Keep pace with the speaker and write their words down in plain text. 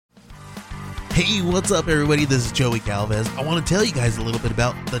Hey, what's up, everybody? This is Joey Galvez. I want to tell you guys a little bit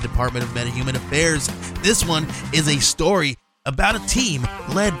about the Department of Meta-Human Affairs. This one is a story about a team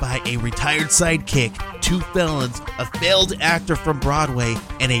led by a retired sidekick, 2 felons, a failed actor from Broadway,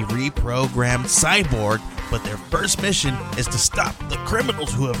 and a reprogrammed cyborg. But their first mission is to stop the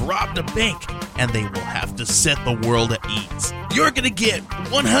criminals who have robbed a bank, and they will have to set the world at ease. You're going to get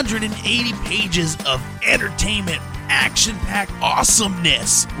 180 pages of entertainment, action-packed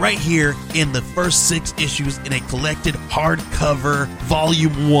awesomeness right here in the first 6 issues in a collected hardcover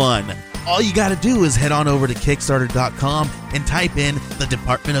volume 1. All you got to do is head on over to Kickstarter.com and type in the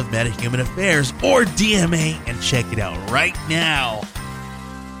Department of Meta-Human Affairs or DMA and check it out right now.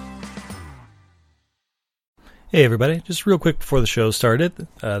 Hey everybody, just real quick before the show started,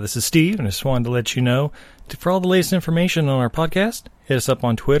 this is Steve, and I just wanted to let you know, for all the latest information on our podcast, hit us up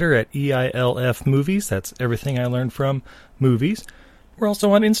on Twitter at EILF Movies, that's everything I learned from movies. We're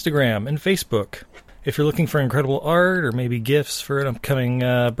also on Instagram and Facebook. If you're looking for incredible art, or maybe gifts for an upcoming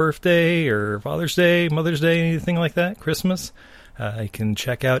birthday, or Father's Day, Mother's Day, anything like that, Christmas, you can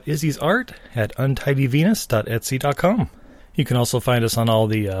check out Izzy's art at untidyvenus.etsy.com. You can also find us on all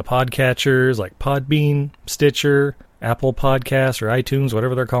the podcatchers like Podbean, Stitcher, Apple Podcasts, or iTunes,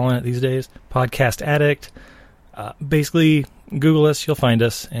 whatever they're calling it these days. Podcast Addict. Basically, Google us, you'll find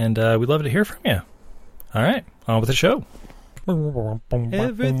us, and we'd love to hear from you. All right, on with the show.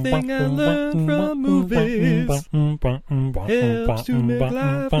 Everything I learned from movies helps to make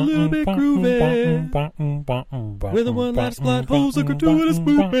life a little bit groovy. With a one-liner plot holes and gratuitous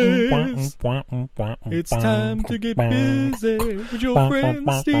movies, it's time to get busy with your friend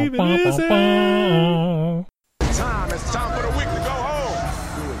Steve and Izzy. It's time for the week to go home.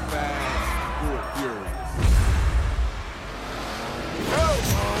 Do it fast, do it furious.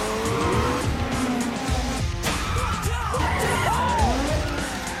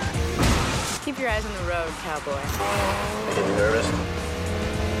 Keep your eyes on the road, cowboy. Making you nervous?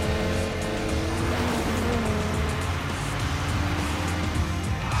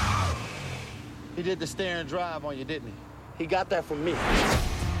 He did the stare and drive on you, didn't he? He got that from me.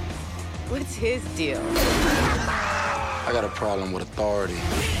 What's his deal? I got a problem with authority.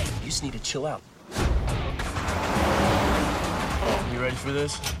 You just need to chill out. You ready for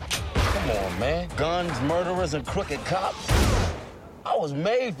this? Come on, man. Guns, murderers, and crooked cops. I was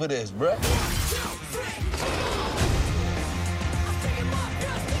made for this, bruh.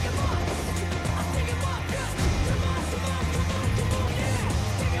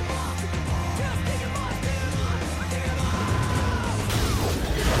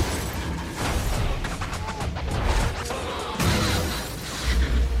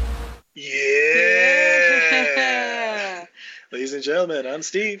 Yeah! Ladies and gentlemen, I'm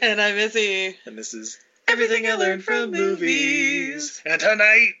Steve. And I'm Izzy. And this is Everything I Learned from Movies. And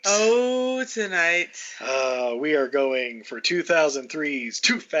tonight, Tonight. we are going for 2003's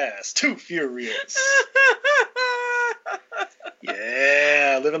Too Fast, Too Furious.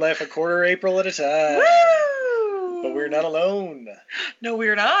 Yeah, living life a quarter April at a time. Woo! But we're not alone. No,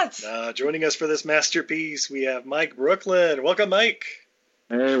 we're not. Joining us for this masterpiece, we have Mike Brooklyn. Welcome, Mike.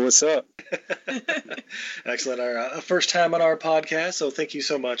 Hey, what's up? Excellent. Our first time on our podcast, so thank you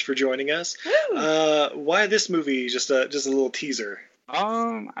so much for joining us. Why this movie? Just a little teaser.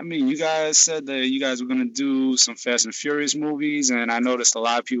 I mean, you guys said that you guys were gonna do some Fast and Furious movies, and I noticed a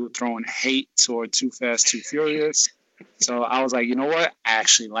lot of people throwing hate toward Too Fast, Too Furious. So I was like, you know what? I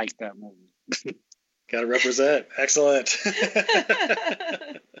actually like that movie. Gotta represent. Excellent.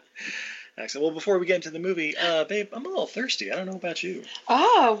 Excellent. Well, before we get into the movie, babe, I'm a little thirsty. I don't know about you.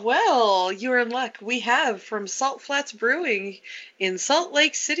 Well, you're in luck. We have from Salt Flats Brewing in Salt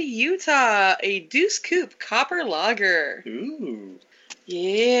Lake City, Utah, a Deuce Coupe Copper Lager. Ooh.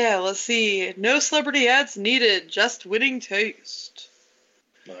 Yeah, let's see. No celebrity ads needed, just winning taste.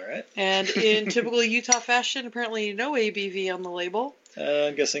 All right. And in typical Utah fashion, apparently no ABV on the label.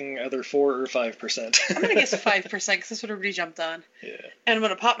 I'm guessing either 4 or 5%. I'm going to guess 5% because that's what everybody jumped on. Yeah. And I'm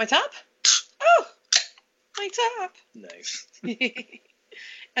going to pop my top. Oh, my top. Nice.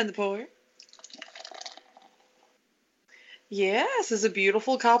 And the pour. Yes, this is a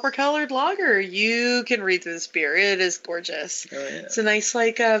beautiful copper-colored lager. You can read through this beer. It is gorgeous. Oh, yeah. It's a nice,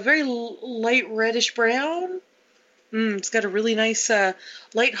 very light reddish brown. It's got a really nice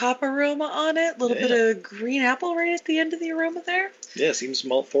light hop aroma on it. A little bit of green apple right at the end of the aroma there. Yeah, seems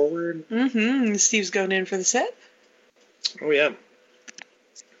malt forward. Steve's going in for the sip. Oh, yeah.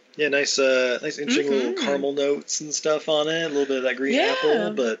 Yeah, nice interesting little caramel notes and stuff on it. A little bit of that green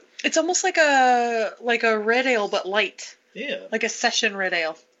apple, but it's almost like a red ale, but light. Yeah, like a session red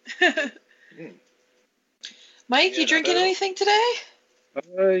ale. Mike, you drinking anything today?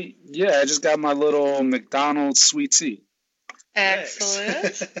 Yeah, I just got my little McDonald's sweet tea.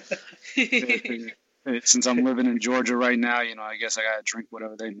 Excellent. Since I'm living in Georgia right now, I guess I gotta drink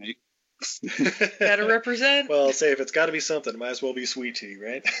whatever they make. Gotta represent. Well, say if it's got to be something, it might as well be sweet tea,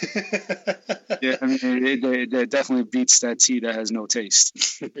 right? Yeah, I mean, it definitely beats that tea that has no taste.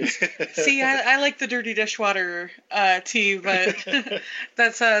 See, I like the dirty dishwater tea, but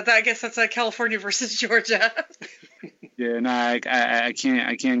I guess that's California versus Georgia. Yeah, no, I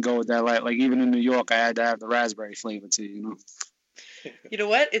can't go with that. Like even in New York, I had to have the raspberry flavor tea. You know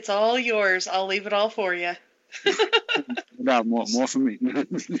what? It's all yours. I'll leave it all for you. About more for me.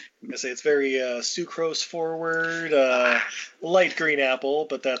 I say it's very sucrose forward, light green apple,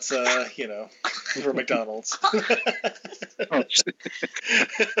 but that's for McDonald's. Oh, shit.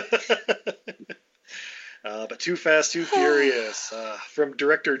 But Too Fast, Too Furious from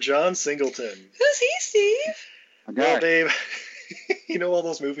director John Singleton. Who's he, Steve? Well, Dave, you know all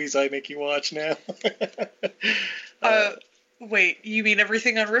those movies I make you watch now. Wait, you mean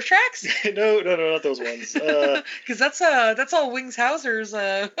everything on Riff Tracks? No, not those ones. Because that's all Wings Hauser's,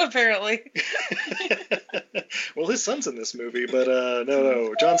 apparently. Well, his son's in this movie, but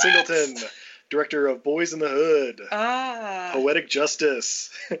no. John Singleton, director of Boys in the Hood, Poetic Justice,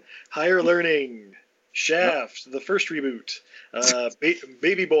 Higher Learning, Shaft, the first reboot,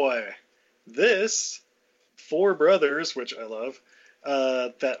 Baby Boy, this, Four Brothers, which I love,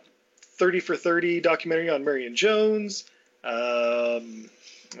 that 30 for 30 documentary on Marion Jones. And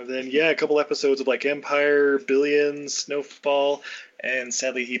then a couple episodes of like Empire, Billions, Snowfall, and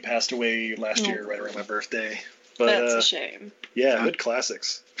sadly he passed away last year right around my birthday. But that's a shame. Yeah, Hood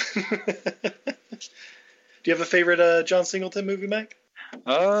classics. Do you have a favorite John Singleton movie, Mike?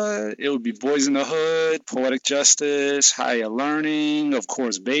 It would be Boys in the Hood, Poetic Justice, Higher Learning, of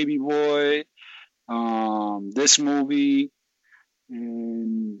course, Baby Boy, this movie,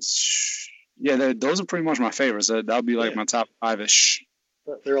 and yeah, those are pretty much my favorites. That'll be like my top 5-ish.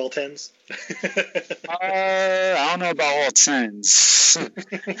 They're all 10s? I don't know about all 10s.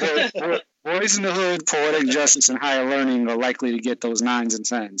 Boys in the Hood, Poetic Justice, and Higher Learning are likely to get those 9s and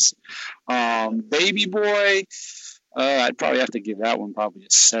 10s. Baby Boy, I'd probably have to give that one probably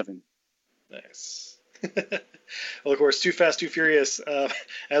a 7. Nice. Well, of course, Too Fast, Too Furious,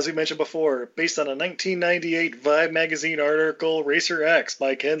 as we mentioned before, based on a 1998 Vibe magazine article, Racer X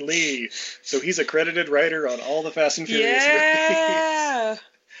by Ken Lee. So he's a credited writer on all the Fast and Furious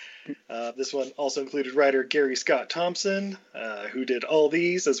movies. This one also included writer Gary Scott Thompson, who did all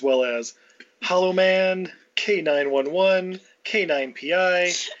these, as well as Hollow Man, K911,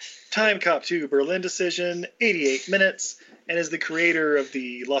 K9PI, Time Cop 2 Berlin Decision, 88 Minutes, and is the creator of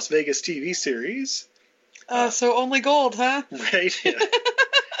the Las Vegas TV series. So only gold, huh? Right. Yeah.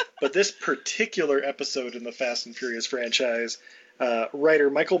 But this particular episode in the Fast and Furious franchise, writer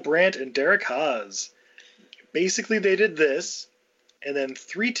Michael Brandt and Derek Haas, basically they did this, and then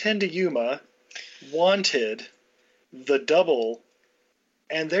 310 to Yuma, Wanted, The Double,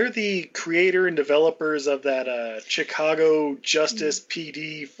 and they're the creator and developers of that Chicago Justice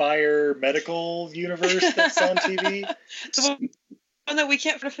PD Fire Medical universe that's on TV. And that we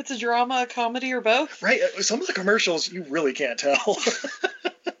can't find if it's a drama, a comedy, or both. Right. Some of the commercials you really can't tell.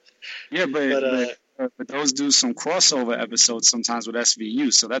 Yeah, but those do some crossover episodes sometimes with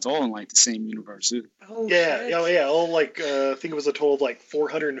SVU, so that's all in like the same universe. Oh yeah. All like I think it was a total of like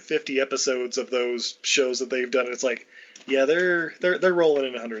 450 episodes of those shows that they've done. And it's like, yeah, they're rolling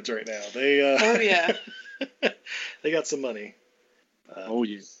in hundreds right now. They they got some money. Oh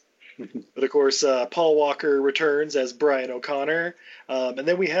yeah. But of course, Paul Walker returns as Brian O'Connor. And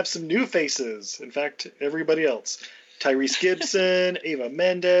then we have some new faces. In fact, everybody else. Tyrese Gibson, Ava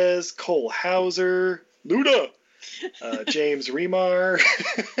Mendes, Cole Hauser, Luda, James Remar.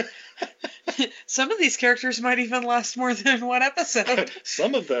 Some of these characters might even last more than one episode.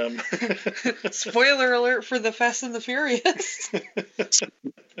 Some of them. Spoiler alert for the Fast and the Furious.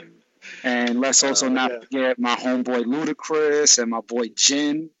 And let's also not forget my homeboy Ludacris and my boy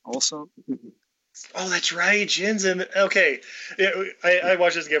Jin also. Oh, that's right. Jin's in. Okay. I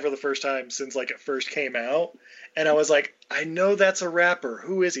watched this again for the first time since like it first came out. And I was like, I know that's a rapper.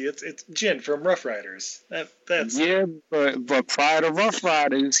 Who is he? It's Jin from Rough Riders. That's Yeah, but prior to Rough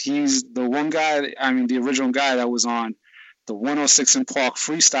Riders, he's the one guy, the original guy that was on the 106 in Park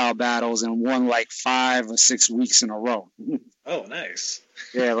freestyle battles and won like 5 or 6 weeks in a row. Oh, nice.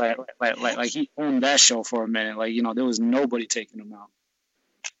 Yeah, like he owned that show for a minute. Like, there was nobody taking him out.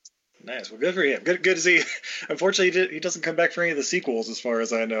 Nice. Well, good for him. Good to see. Unfortunately, he doesn't come back for any of the sequels, as far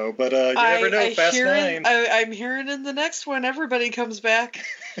as I know. But you never know. Fast 9. I'm hearing in the next one, everybody comes back.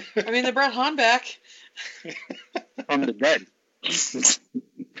 They brought Han back. From the dead.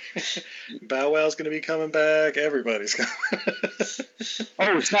 Bow Wow's going to be coming back. Everybody's coming.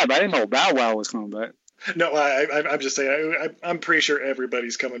 Oh, snap. I didn't know Bow Wow was coming back. No, I'm just saying. I'm pretty sure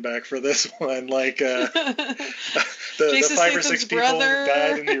everybody's coming back for this one. Like the 5 or 6 people who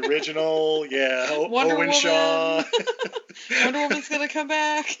died in the original. Yeah, Wonder Owen Woman. Shaw. Wonder Woman's gonna come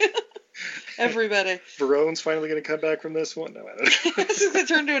back. Everybody. Verone's finally going to come back from this one. No, I don't know. This is gonna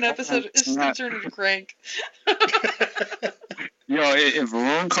turn into an episode. It's just gonna turn into Crank. Yo, if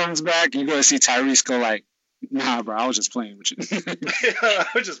Verone comes back, you're gonna see Tyrese go like, "Nah, bro, I was just playing with you." I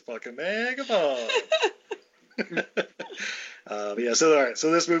was just fucking, man. Come on. Yeah. So all right.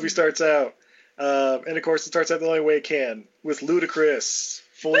 So this movie starts out, and of course it starts out the only way it can, with Ludacris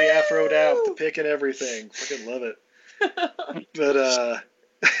fully afroed out, the pick and everything. Fucking love it. But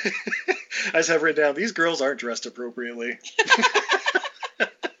I just have written down, these girls aren't dressed appropriately.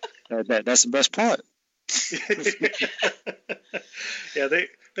 That's the best part. Yeah,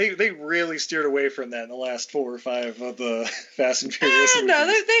 they really steered away from that in the last 4 or 5 of the Fast and Furious movies. No,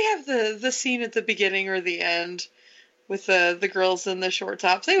 they have the scene at the beginning or the end with the girls in the short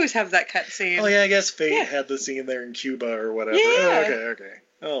tops. They always have that cut scene. Oh yeah, I guess Fate had the scene there in Cuba or whatever. Yeah. Oh, okay.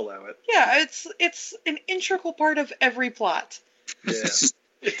 I'll allow it. Yeah, it's an integral part of every plot. Yeah.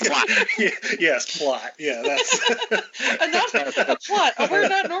 Plot. Yes, plot. Yeah, that's And not a plot. We're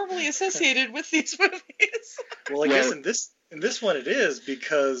not normally associated with these movies. Well, I guess in this one it is,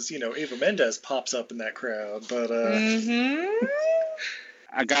 because Eva Mendes pops up in that crowd, but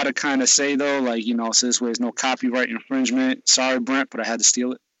I gotta kind of say though, like, so this way there's no copyright infringement. Sorry, Brent, but I had to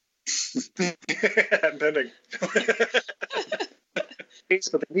steal it. Pending.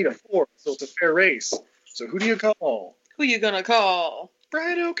 But they need a 4, so it's a fair race. So who do you call? Who you gonna call?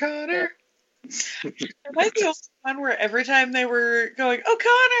 Brian O'Connor. Am I the only one where every time they were going,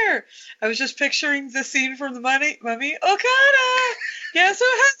 O'Connor, I was just picturing the scene from the Mummy, O'Connor, guess who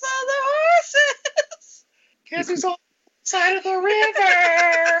has all the horses? Guess who's on the side of the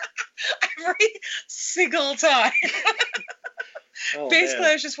river? Every single time. Oh, Basically,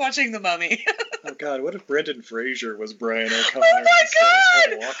 man. I was just watching the Mummy. Oh God, what if Brendan Fraser was Brian O'Connor? Oh my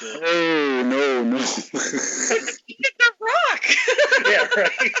God! Oh, no. The Rock! Yeah,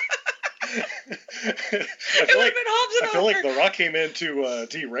 right. I feel like The Rock came in to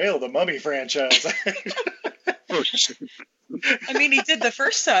derail the Mummy franchise. Oh, shit. I mean, he did the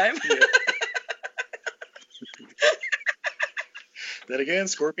first time. Yeah. Then again,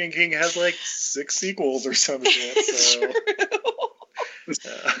 Scorpion King has like 6 sequels or some shit. So.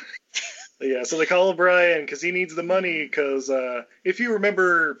 Yeah, so they call Brian because he needs the money. Because if you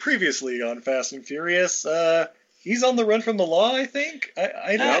remember previously on Fast and Furious, he's on the run from the law. I think.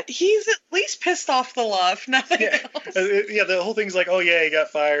 I don't. He's at least pissed off the law, if nothing else. Yeah, the whole thing's like, oh yeah, he got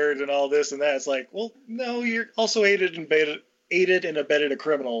fired and all this and that. It's like, well, no, you're also aided and abetted a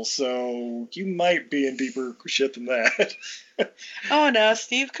criminal, so you might be in deeper shit than that. Oh no,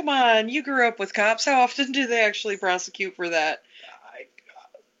 Steve, come on. You grew up with cops. How often do they actually prosecute for that?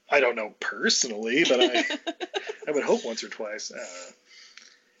 I don't know personally, but I would hope once or twice.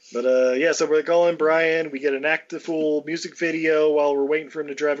 But yeah, so we're calling Brian. We get an Act the Fool music video while we're waiting for him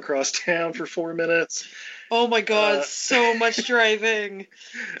to drive across town for 4 minutes. Oh my God, so much driving.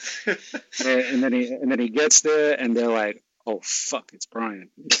 And then he gets there, and they're like, "Oh fuck, it's Brian."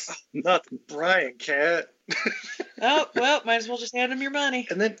 Not Brian, cat. Oh well, might as well just hand him your money.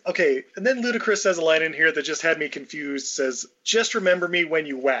 And then Ludacris says a line in here that just had me confused. Says, "Just remember me when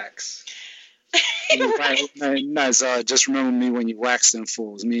you wax." Right. Nice. Just remember me when you wax them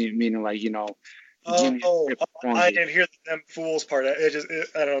fools. Meaning like, I didn't hear them fools part. I don't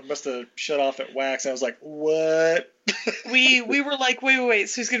know. It must have shut off at wax. I was like, what? We were like, wait.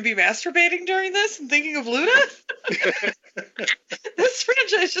 So he's going to be masturbating during this and thinking of Luda? This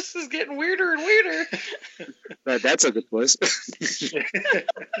franchise just is getting weirder and weirder. That's a good twist.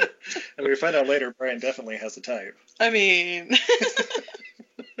 And we find out later, Brian definitely has a type. I mean.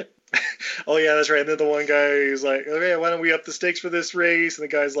 Oh yeah, that's right. And then the one guy is like, okay, why don't we up the stakes for this race? And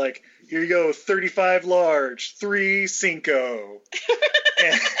the guy's like, here you go, 35 large, 3 cinco.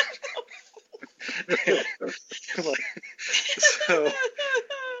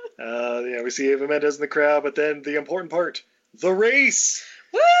 Yeah, we see Eva Mendes in the crowd, but then the important part, the race.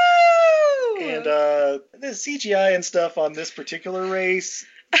 Woo! And the CGI and stuff on this particular race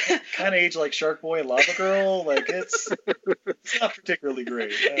kind of age like Shark Boy and Lava Girl. Like it's not particularly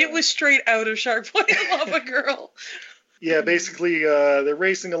great. It was straight out of Shark Boy and Lava Girl. Yeah, basically they're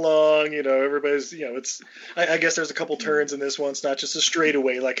racing along. Everybody's it's. I guess there's a couple turns in this one. It's not just a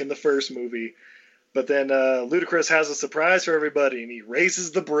straightaway like in the first movie. But then Ludacris has a surprise for everybody, and he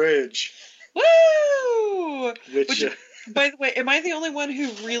raises the bridge. Woo! Which By the way, am I the only one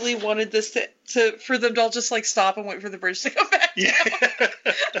who really wanted this to for them to all just like stop and wait for the bridge to come back? Yeah.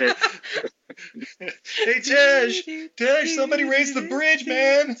 Hey, Tej, somebody raise the bridge,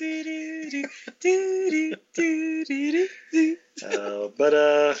 man.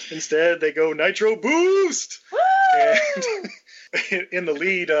 But instead, they go Nitro Boost. And in the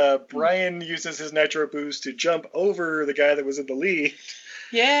lead, Brian uses his Nitro Boost to jump over the guy that was in the lead.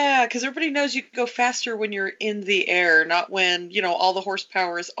 Yeah, because everybody knows you can go faster when you're in the air, not when, all the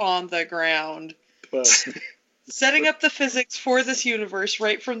horsepower is on the ground. But, setting up the physics for this universe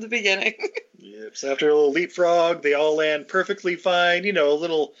right from the beginning. Yep. So after a little leapfrog, they all land perfectly fine. A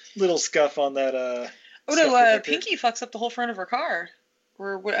little scuff on that. Oh no! Pinky fucks up the whole front of her car,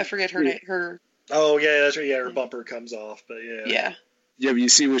 or what? I forget her name. Her. Oh yeah, that's right. Yeah, her bumper comes off, but yeah. Yeah. Yeah, but you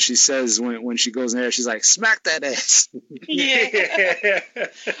see what she says when she goes in there. She's like, "Smack that ass." Yeah.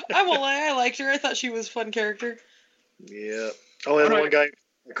 I won't lie. I liked her. I thought she was a fun character. Yeah. Oh, and one guy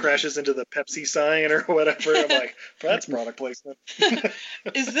crashes into the Pepsi sign or whatever. I'm like, that's product placement.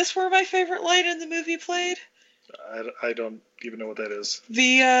 Is this where my favorite line in the movie played? I don't even know what that is.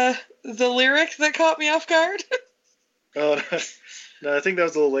 The lyric that caught me off guard. Oh no, I think that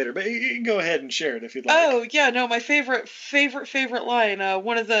was a little later. But you can go ahead and share it if you'd like. Oh yeah, no, my favorite line.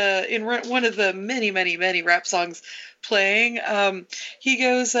 One of the many rap songs playing. He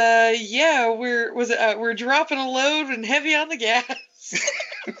goes, "Yeah, we're dropping a load and heavy on the gas."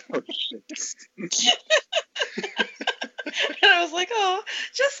 Oh shit. And I was like, "Oh,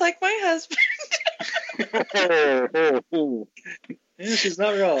 just like my husband." Yeah, she's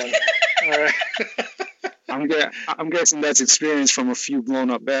not wrong. All right. I'm guessing that's experience from a few blown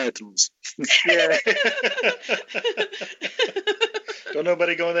up bathrooms. Yeah. Don't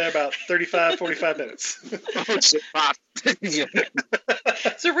nobody go in there about 45 minutes. Oh shit! Yeah.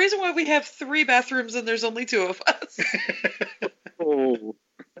 It's the reason why we have 3 bathrooms and there's only 2 of us. Oh.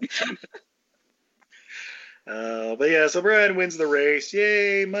 But yeah, so Brian wins the race.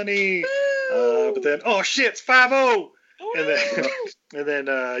 Yay, money! But then, oh shit, it's 5-0! And then,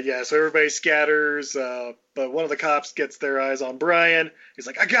 so everybody scatters, but one of the cops gets their eyes on Brian. He's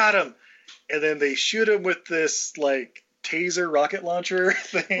like, I got him! And then they shoot him with this, taser rocket launcher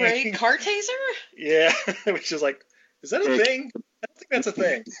thing. Right? Car taser? Yeah, which is like, is that a thing? I don't think that's a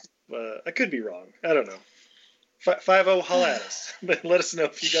thing. I could be wrong. I don't know. 5-0, holla at us. But let us know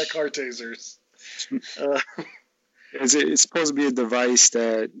if you got car tasers. It's supposed to be a device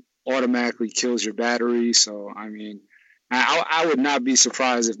that automatically kills your battery, so, I mean... I would not be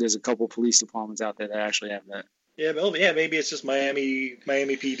surprised if there's a couple police departments out there that actually have that. Yeah, maybe it's just Miami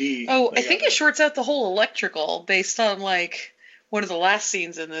PD. Oh, I think it shorts out the whole electrical based on one of the last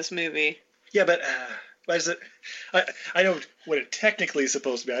scenes in this movie. Yeah, but why is it? I know what it technically is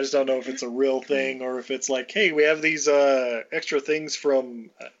supposed to be. I just don't know if it's a real thing or if it's like, hey, we have these extra things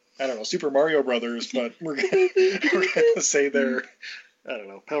from I don't know, Super Mario Brothers, but we're gonna say they're. I don't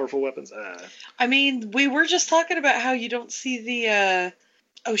know, powerful weapons. I mean, we were just talking about how you don't see the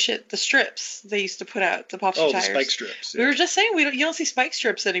the strips they used to put out, the popsicle tires. The spike strips. Yeah. We were just saying you don't see spike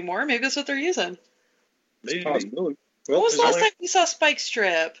strips anymore. Maybe that's what they're using. Maybe. When was the last time you saw a spike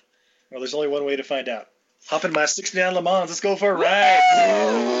strip? Well, there's only one way to find out. Hop in my 69 Le Mans. Let's go for a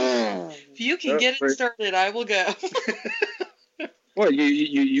ride. If you can get it started, I will go. Well,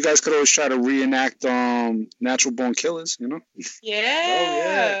 you guys could always try to reenact Natural Born Killers, Yeah. Oh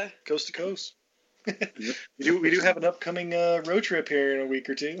yeah, coast to coast. we do have an upcoming road trip here in a week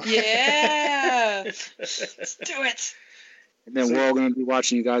or two. Yeah, let's do it. And then we're all going to be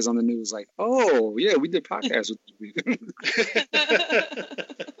watching you guys on the news, like, oh yeah, we did podcasts with you.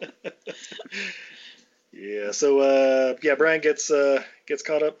 Yeah. So Brian gets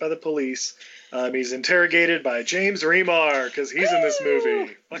caught up by the police. He's interrogated by James Remar because he's in this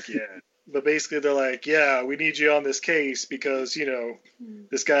movie. Fuck yeah. But basically they're like, yeah, we need you on this case because,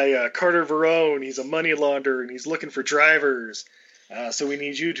 this guy, Carter Verone, he's a money launderer and he's looking for drivers. So we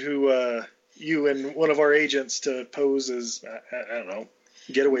need you to, you and one of our agents to pose as, I don't know,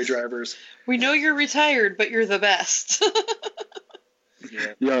 getaway drivers. We know you're retired, but you're the best.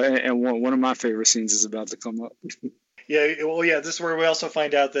 Yeah, and one of my favorite scenes is about to come up. Yeah, well, yeah, this is where we also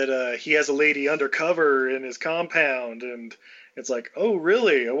find out that he has a lady undercover in his compound, and it's like, oh,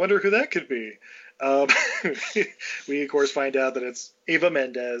 really? I wonder who that could be. We, of course, find out that it's Eva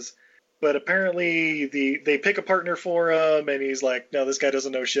Mendes, but apparently they pick a partner for him, and he's like, no, this guy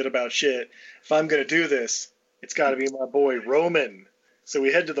doesn't know shit about shit. If I'm going to do this, it's got to be my boy Roman. So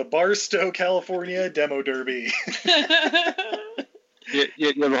we head to the Barstow, California demo derby.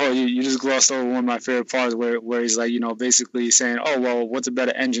 You just glossed over one of my favorite parts where he's like, basically saying, oh, well, what's a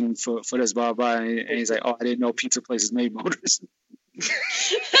better engine for this, blah, blah, and he's like, oh, I didn't know pizza places made motors.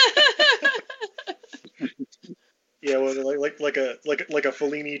 Yeah, well, like a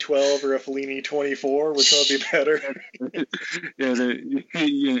Fellini 12 or a Fellini 24, which one would be better?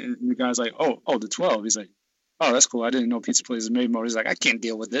 The guy's like, oh, the 12. He's like, oh, that's cool. I didn't know pizza places made motors. He's like, I can't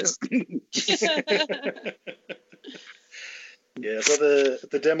deal with this. Yeah, so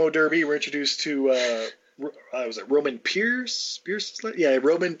the demo derby, we're introduced to was it Roman Pierce? Yeah,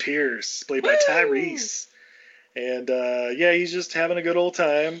 Roman Pierce, played by Tyrese, and he's just having a good old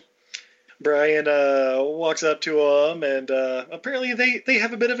time. Brian walks up to him, and apparently they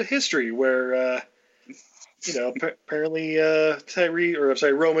have a bit of a history where apparently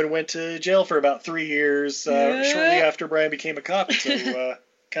Roman went to jail for about 3 years shortly after Brian became a cop, so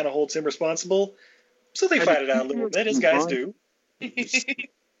kind of holds him responsible. So they fight it out a little bit, as guys do. Especially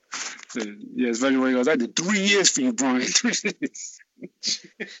when he goes, I did 3 years for you, Brian.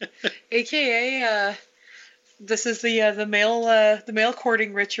 AKA, this is the male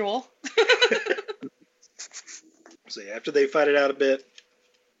courting ritual. So after they fight it out a bit,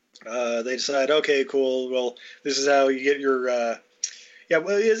 they decide, okay, cool. Well, this is how you get your.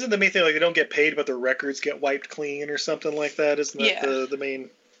 Isn't the main thing like they don't get paid, but their records get wiped clean or something like that? Isn't that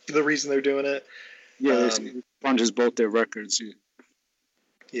the reason they're doing it? Yeah, they sponges both their records.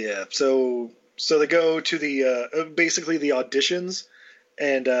 Yeah, so they go to the basically the auditions,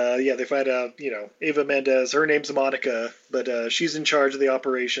 and they find out Eva Mendes, her name's Monica, but she's in charge of the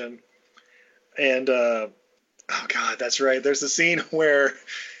operation, and oh god, that's right. There's a scene where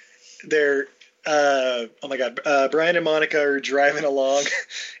they're Brian and Monica are driving along,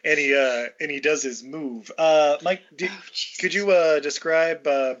 and he does his move. Mike, could you describe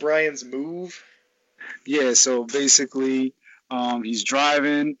Brian's move? Yeah, so basically, he's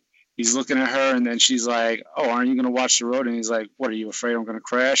driving, he's looking at her, and then she's like, oh, aren't you going to watch the road? And he's like, what, are you afraid I'm going to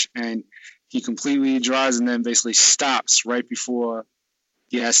crash? And he completely drives and then basically stops right before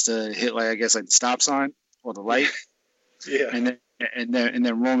he has to hit, the stop sign or the light. Yeah. And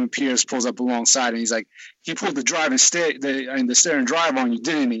then Roman Pierce pulls up alongside, and he's like, he pulled the drive and the steer and drive on you,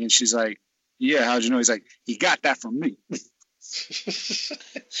 didn't he? And she's like, yeah, how'd you know? He's like, he got that from me.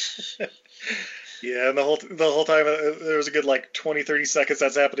 Yeah, and the whole time there was a good 20-30 seconds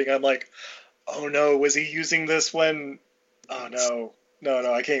that's happening. I'm like, oh no, was he using this when? Oh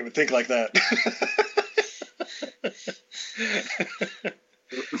no, I can't even think like that.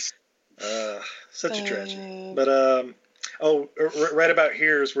 Such a tragedy. But right about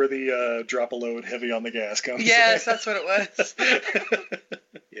here is where the drop a load heavy on the gas comes. Yes, that's what it was.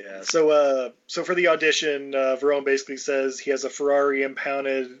 Yeah, so for the audition, Verone basically says he has a Ferrari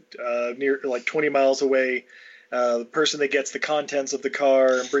impounded near 20 miles away. The person that gets the contents of the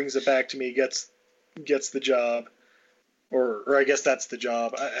car and brings it back to me gets the job, or I guess that's the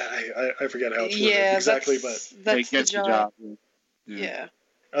job. I forget how it's worded exactly, but that's the job. Yeah.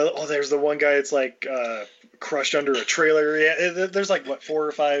 There's the one guy that's crushed under a trailer. Yeah, there's 4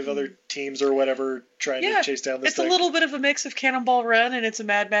 or 5 other teams or whatever trying to chase down this thing. It's a little bit of a mix of Cannonball Run and It's a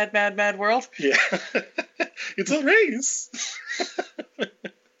Mad, Mad, Mad, Mad World. Yeah. It's a race.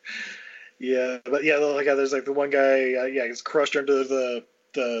 Yeah, but there's the one guy, he's crushed under the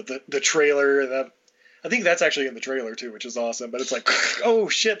trailer, and I think that's actually in the trailer too, which is awesome. But it's oh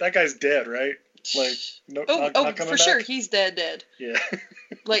shit, that guy's dead, right? Not coming for back? Sure, he's dead. Yeah.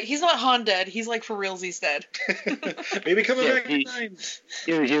 He's not Han dead. He's for realsies dead. Maybe coming back. He's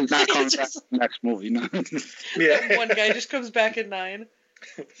not coming back in the next movie. No. Yeah. One guy just comes back in 9.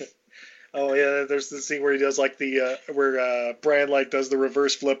 Oh yeah, there's the scene where he does where Brian does the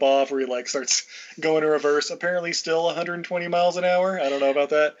reverse flip off, where he starts going in reverse. Apparently, still 120 miles an hour. I don't know about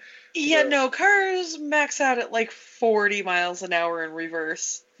that. Yeah, no, cars max out at 40 miles an hour in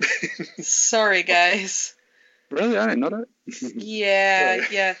reverse. Sorry, guys. Really? I didn't know that.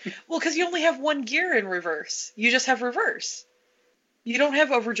 Yeah. Well, because you only have one gear in reverse. You just have reverse. You don't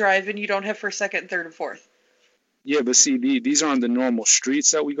have overdrive, and you don't have first, second, third, and fourth. Yeah, but see, these aren't the normal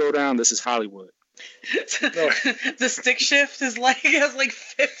streets that we go down. This is Hollywood. The stick shift is has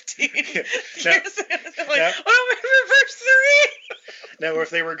 15 gears. Reverse 3. Now, if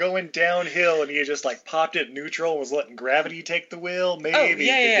they were going downhill and you just popped it neutral and was letting gravity take the wheel, maybe.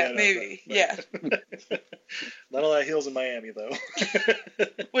 Maybe. Not all that hills in Miami, though.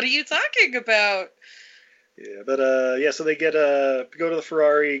 What are you talking about? Yeah, but so they get go to the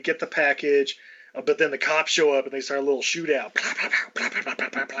Ferrari, get the package, but then the cops show up and they start a little shootout.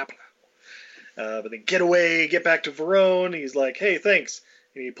 But they get away, get back to Verone. He's like, hey, thanks.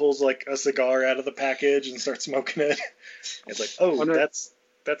 and he pulls like a cigar out of the package and starts smoking it. It's like, oh,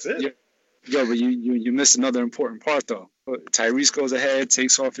 that's it. Yeah, but you missed another important part though. Tyrese goes ahead,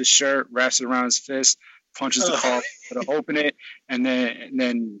 takes off his shirt, wraps it around his fist, punches the car to open it, and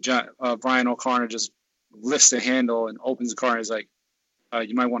then Brian O'Connor just lifts the handle and opens the car and is like,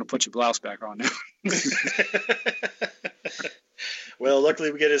 you might want to put your blouse back on now. Well,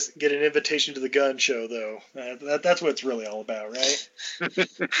 luckily we get an invitation to the gun show, though. That's what it's really all about, right?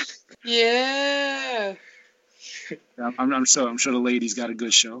 Yeah. I'm sure the ladies got a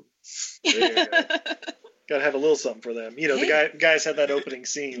good show. Yeah. Gotta have a little something for them. You know, the guys had that opening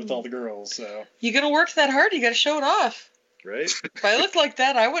scene with all the girls, so. You gonna work that hard, you gotta show it off. Right? If I looked like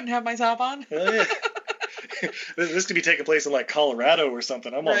that, I wouldn't have my top on. Oh, yeah. This could be taking place in like Colorado or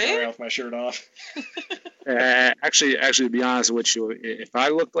something. I'm walking around with my shirt off. Actually, to be honest with you, if I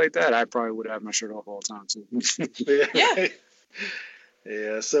looked like that, I probably would have my shirt off all the time too. Yeah.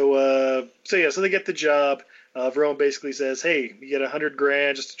 Yeah. So they get the job. Verone basically says, "Hey, you get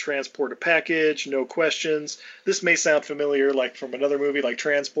 $100,000 just to transport a package, no questions." This may sound familiar, like from another movie, like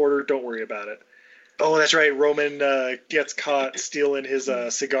Transporter. Don't worry about it. Oh, that's right. Roman gets caught stealing his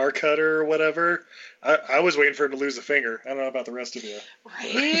cigar cutter or whatever. I was waiting for him to lose a finger. I don't know about the rest of you.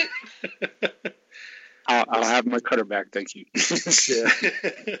 Right? I'll have my cutter back, thank you. Yeah.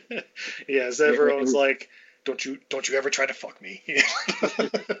 Yeah, Zeverone's like, don't you ever try to fuck me.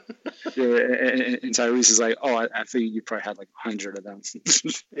 Yeah, and Tyrese is like, oh, I figured you probably had like 100 of them.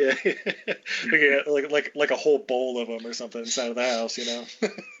 Yeah. like a whole bowl of them or something inside of the house, you know.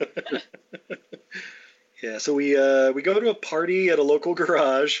 Yeah, so we go to a party at a local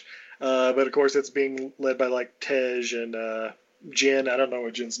garage, but of course it's being led by like Tej and Jin. I don't know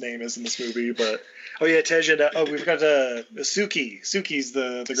what Jin's name is in this movie, but Tej and we've got Suki. Suki's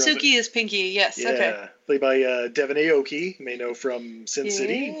the girl. Suki is Pinky. Yes. Yeah, okay. Played by Devon Aoki. You may know from Sin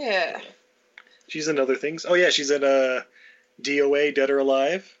City. Yeah. She's in other things. Oh yeah, she's in DOA, Dead or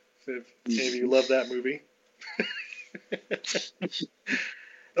Alive. If any of you love that movie.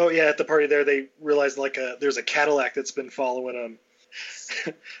 Oh yeah, at the party there, they realize there's a Cadillac that's been following them.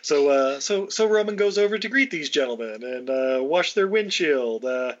 So Roman goes over to greet these gentlemen and wash their windshield,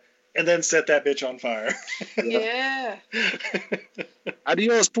 and then set that bitch on fire. Yeah.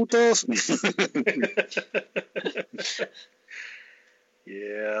 Adios, putos.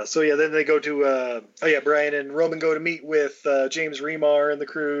 Yeah. So yeah, then they go to Brian and Roman go to meet with James Remar and the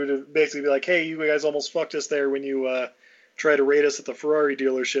crew to basically be like, hey, you guys almost fucked us there when you try to raid us at the Ferrari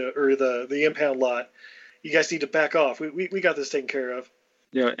dealership or the impound lot. You guys need to back off. We got this taken care of.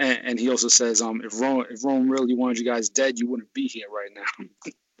 Yeah, and he also says, if Rome really wanted you guys dead, you wouldn't be here right now.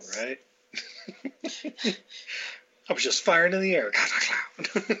 Right. I was just firing in the air.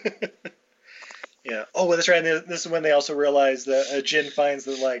 Yeah. Oh, well, that's right. And this is when they also realize that Jin finds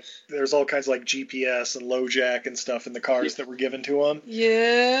that like there's all kinds of like GPS and LoJack and stuff in the cars that were given to him.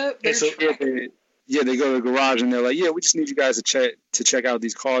 Yeah. And so, they go to the garage and they're like, yeah, we just need you guys to check out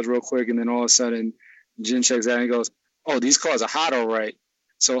these cars real quick. And then all of a sudden, Jin checks out and he goes, oh, these cars are hot, all right.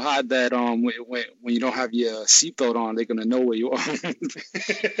 So hot that when you don't have your seatbelt on, they're gonna know where you are.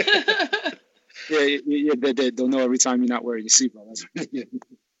 They'll know every time you're not wearing your seatbelt.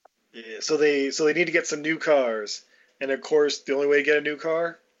 Yeah, so they need to get some new cars, and of course, the only way to get a new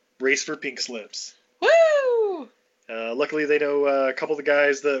car, race for pink slips. Woo! Luckily, they know a couple of the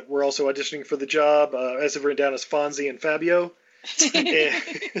guys that were also auditioning for the job, as they've written down as Fonzie and Fabio.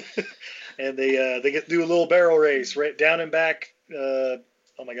 And they do a little barrel race, right down and back.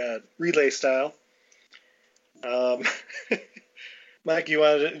 Oh my God, relay style. Mike, you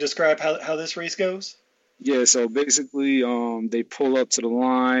want to describe how this race goes? Yeah, so basically, they pull up to the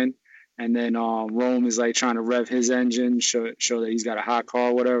line, and then Rome is like trying to rev his engine, show that he's got a hot car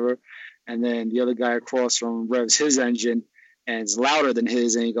or whatever. And then the other guy across from revs his engine, and it's louder than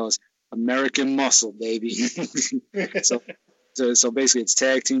his, and he goes, "American muscle, baby." So basically, it's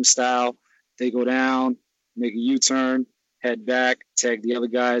tag team style. They go down, make a U-turn, head back, tag the other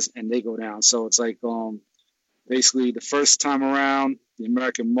guys, and they go down. So it's like basically the first time around, the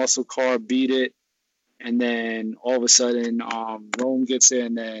American muscle car beat it. And then all of a sudden, Rome gets in,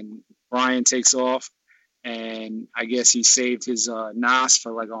 and then Brian takes off. And I guess he saved his NOS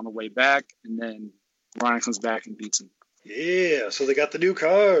for like on the way back. And then Brian comes back and beats him. Yeah, so they got the new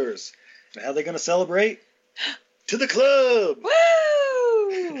cars. Now how are they going to celebrate? To the club! Woo!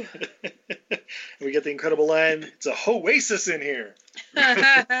 We get the incredible line, it's a Oasis in here.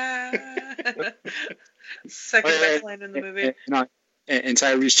 Second best line in the movie. And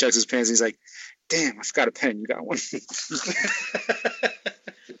Tyrese checks his pants and he's like, damn, I forgot a pen. You got one?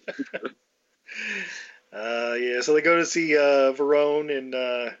 So they go to see Verone, and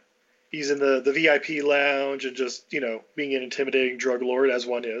he's in the VIP lounge and just, being an intimidating drug lord, as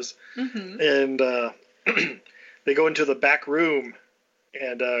one is. Mm-hmm. And they go into the back room,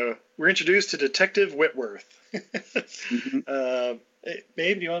 and we're introduced to Detective Whitworth. Mm-hmm.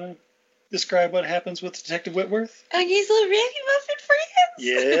 Babe, do you want to describe what happens with Detective Whitworth? He's a Randy Muffin friends.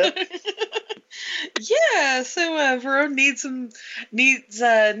 Yeah. Yeah. So Verone needs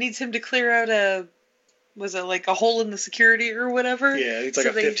him to clear out was it like a hole in the security or whatever? Yeah, it's like a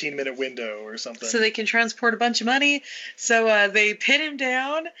 15-minute window or something. So they can transport a bunch of money. So they pin him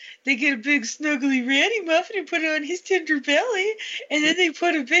down. They get a big snuggly Randy Muffin and put it on his tender belly. And then they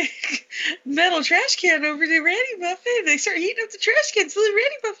put a big metal trash can over the Randy Muffin. They start heating up the trash can so the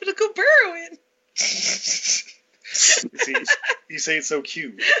Randy Muffin will go burrow in. See, you say it's so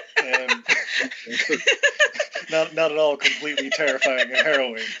cute. And not at all completely terrifying and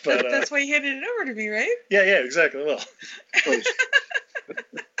harrowing. But that's why you handed it over to me, right? Yeah, exactly. Well.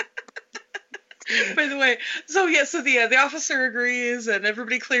 By the way, so the officer agrees and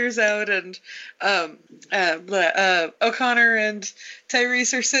everybody clears out, and O'Connor and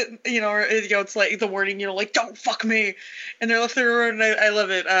Tyrese are sitting, it's like the warning, like, don't fuck me, and they're left there alone, and I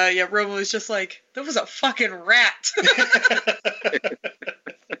love it. Roma was just like, that was a fucking rat.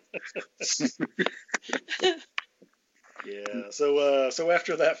 Yeah, so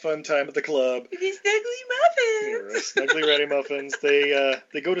after that fun time at the club, these snuggly muffins, snuggly Randy Muffins, they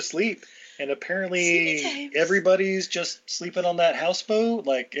go to sleep. And apparently everybody's just sleeping on that houseboat,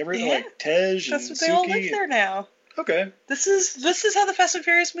 like Tej and Suki. That's what they all live there now. Okay. This is how the Fast and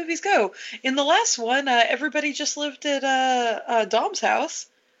Furious movies go. In the last one, everybody just lived at Dom's house.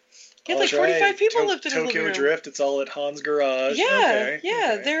 He had 45 people lived in a living room. Tokyo Drift, it's all at Han's garage. Yeah,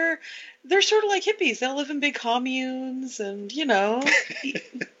 okay. They're sort of like hippies. They'll live in big communes and,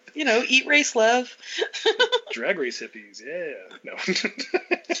 eat, race, love. Drag race hippies, yeah. No.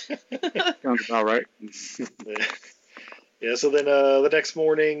 Sounds about right. Yeah, so then the next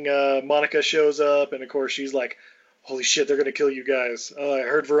morning, Monica shows up, and of course she's like, holy shit, they're going to kill you guys. I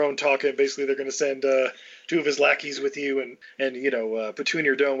heard Verone talking. Basically, they're going to send 2 of his lackeys with you and put 2 in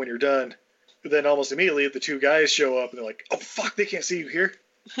your dome when you're done. But then almost immediately, the 2 guys show up, and they're like, oh, fuck, they can't see you here.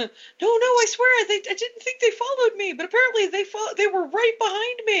 No, I swear, I didn't think they followed me, but apparently they were right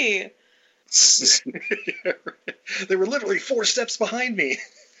behind me. Yeah, right. They were literally 4 steps behind me.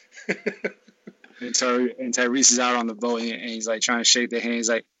 And Tyrese is out on the boat, and he's like trying to shake their hand. He's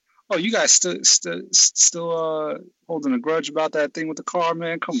like, "Oh, you guys still holding a grudge about that thing with the car,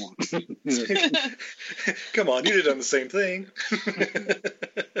 man? Come on, come on, you'd have done the same thing."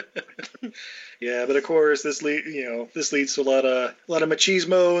 Yeah, but of course this leads to a lot of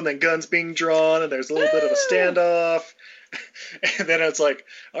machismo, and then guns being drawn, and there's a little bit of a standoff. And then it's like,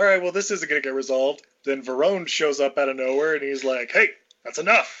 all right, well, this isn't going to get resolved. Then Verone shows up out of nowhere, and he's like, hey, that's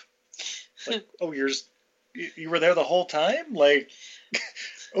enough. Like, oh, you were there the whole time? Like,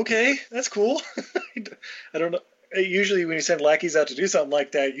 okay, that's cool. I don't know. Usually when you send lackeys out to do something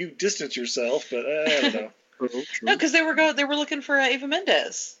like that, you distance yourself, but I don't know. No, because they were looking for Ava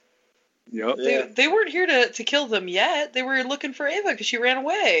Mendes. Yep. Yeah. They weren't here to kill them yet. They were looking for Ava because she ran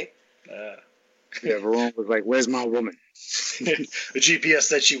away. Yeah, Verone was like, where's my woman? The GPS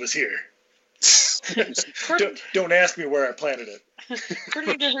said she was here. Don't ask me where I planted it.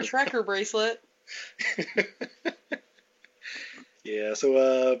 According to her tracker bracelet. Yeah,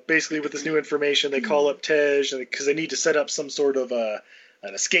 so basically with this new information, they call up Tej because they need to set up some sort of an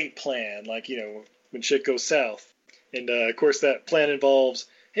escape plan, like, when shit goes south. And, of course, that plan involves,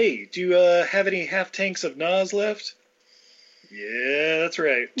 hey, do you have any half tanks of Nas left? Yeah, that's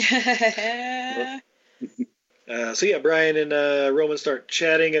right. So yeah, Brian and Roman start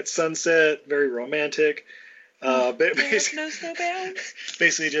chatting at sunset, very romantic. Basically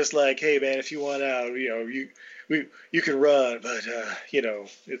just like, hey man, if you want out, you can run, but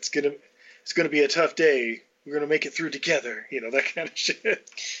it's gonna be a tough day. We're gonna make it through together, that kind of shit.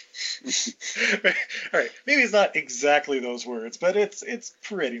 All right, maybe it's not exactly those words, but it's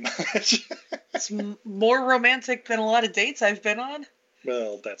pretty much. It's more romantic than a lot of dates I've been on.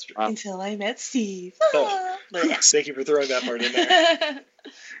 Well, that's true. Until I met Steve. Oh, thank you for throwing that part in there.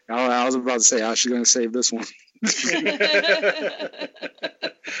 I was about to say, I should going to save this one. This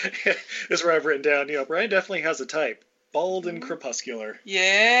is where I've written down, Brian definitely has a type. Bald and crepuscular.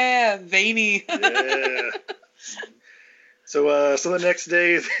 Yeah, veiny. Yeah. So the next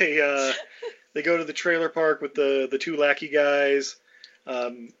day, they go to the trailer park with the 2 lackey guys.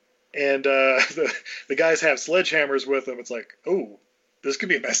 And the guys have sledgehammers with them. It's like, oh, this could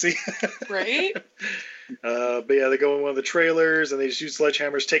be messy. Right? But yeah, they go in one of the trailers and they just use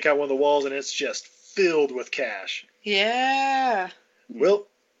sledgehammers, take out one of the walls, and it's just filled with cash. Yeah. Well,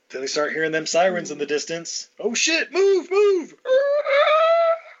 then they start hearing them sirens in the distance. Oh shit! Move!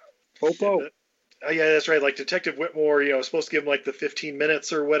 Popo. Oh yeah, that's right. Like Detective Whitmore, was supposed to give him like the 15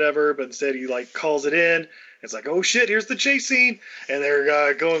 minutes or whatever, but instead he like calls it in. It's like, oh shit, here's the chase scene, and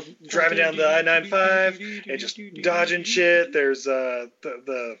they're driving down the I-95 and just dodging shit. There's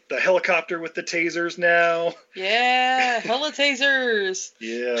the helicopter with the tasers now. Yeah, hella tasers.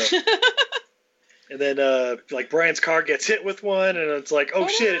 Yeah. And then like Brian's car gets hit with one, and it's like, oh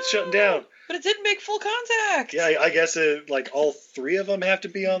shit, it's shutting down. But it didn't make full contact. Yeah, I guess like all three of them have to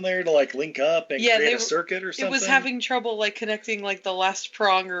be on there to like link up and create a circuit or something. It was having trouble like connecting like the last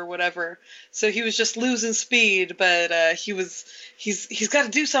prong or whatever. So he was just losing speed, but he's got to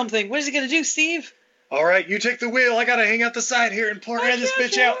do something. What is he gonna do, Steve? All right, you take the wheel. I gotta hang out the side here and pour this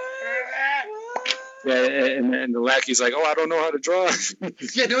bitch out. Yeah, and the lackey's like, oh, I don't know how to drive.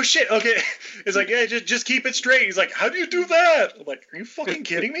 Yeah, no shit. Okay, it's like, yeah, just keep it straight. He's like, how do you do that? I'm like, are you fucking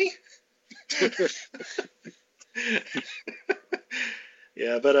kidding me?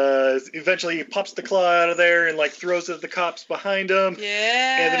 Yeah, but eventually he pops the claw out of there and like throws it at the cops behind him.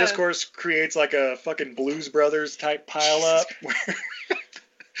 Yeah. And the discourse creates like a fucking Blues Brothers type pile up where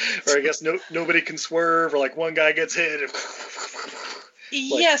I guess nobody can swerve, or like one guy gets hit.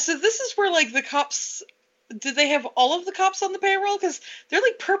 Yeah, so this is where like the cops. Did they have all of the cops on the payroll? Because they're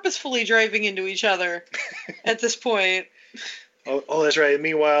like purposefully driving into each other at this point. Oh, that's right.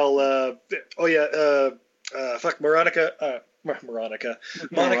 Meanwhile, Monica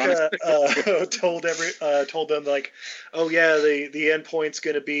told them like, oh yeah, the end point's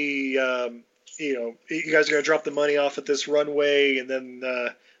gonna be, you guys are gonna drop the money off at this runway, and then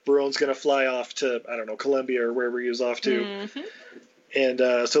Verone's gonna fly off to, I don't know, Colombia or wherever he was off to, and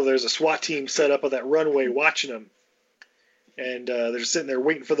so there's a SWAT team set up on that runway watching them, and they're just sitting there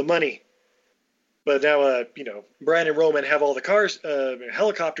waiting for the money. But now, Brian and Roman have all the cars,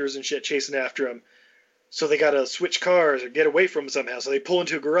 helicopters and shit chasing after him. So they got to switch cars or get away from him somehow. So they pull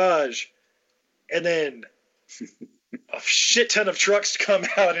into a garage. And then a shit ton of trucks come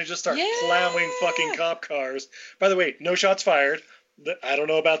out and just start plowing fucking cop cars. By the way, no shots fired. I don't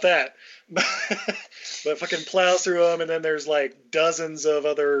know about that. But fucking plows through them. And then there's like dozens of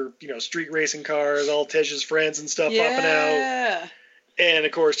other, street racing cars, all Tej's friends and stuff popping out. And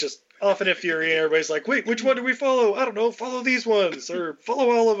of course, just off in a fury, and everybody's like, wait, which one do we follow? I don't know, follow these ones, or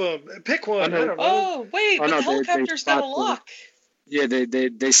follow all of them. Pick one, I don't know. Oh, wait, but the helicopter's got a lock. Yeah,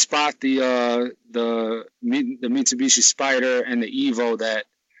 they spot the Mitsubishi Spider and the Evo that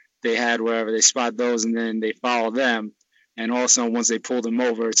they had wherever. They spot those, and then they follow them. And also, once they pull them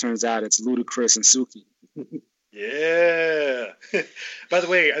over, it turns out it's Ludacris and Suki. Yeah. By the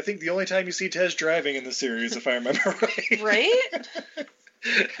way, I think the only time you see Tej driving in the series, if I remember right. Right?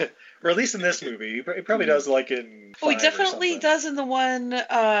 Or at least in this movie, he probably does like in. Oh, he definitely does in the one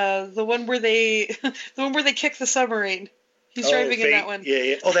where they, the one where they kick the submarine. He's driving in that one.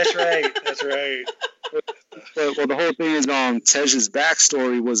 Yeah. Oh, that's right. That's right. Well, the whole thing is, Tej's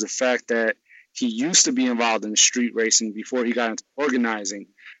backstory was the fact that he used to be involved in street racing before he got into organizing,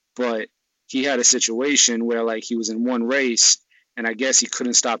 but he had a situation where like he was in one race, and I guess he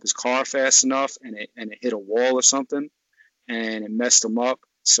couldn't stop his car fast enough, and it hit a wall or something, and it messed him up.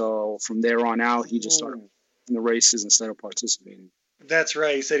 So from there on out, he just started in the races instead of participating. That's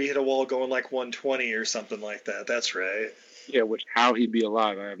right. He said he hit a wall going like 120 or something like that. That's right. Yeah, which how he'd be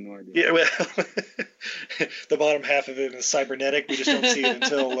alive, I have no idea. Yeah, well, the bottom half of it is cybernetic. We just don't see it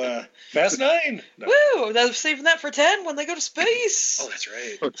until Fast 9. No. Woo! They're saving that for 10 when they go to space. Oh, that's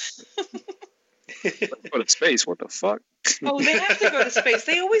right. Go to space? What the fuck? Oh, they have to go to space.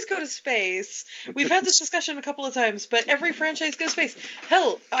 They always go to space. We've had this discussion a couple of times, but every franchise goes to space.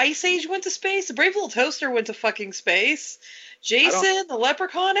 Hell, Ice Age went to space. The Brave Little Toaster went to fucking space. Jason, the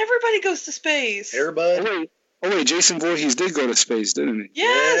Leprechaun, everybody goes to space. Airbud. Oh wait, Jason Voorhees did go to space, didn't he?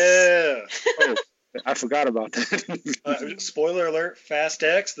 Yes. Yeah. Oh, I forgot about that. Spoiler alert: Fast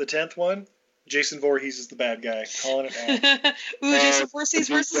X, the 10th one. Jason Voorhees is the bad guy. Calling it now. Ooh, Jason Voorhees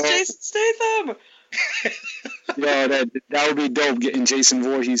versus Jason Statham. Yeah, that would be dope, getting Jason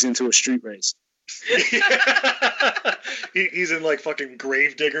Voorhees into a street race. He's in like fucking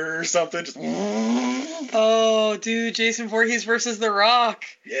Gravedigger or something. Just... Oh, dude, Jason Voorhees versus The Rock.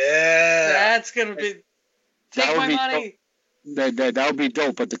 Yeah. That's gonna be. Take my money. That would be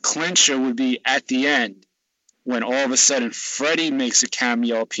dope, but the clincher would be at the end when all of a sudden Freddy makes a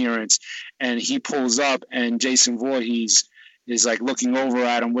cameo appearance and he pulls up and Jason Voorhees is like looking over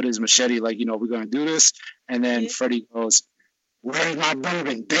at him with his machete like, we're going to do this. And then Freddy goes, "Where's my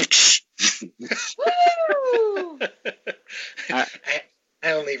bourbon, bitch?" Woo!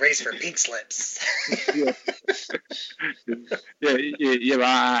 I only race for pink slips. yeah. But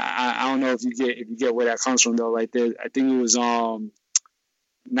I don't know if you get where that comes from though. Like I think it was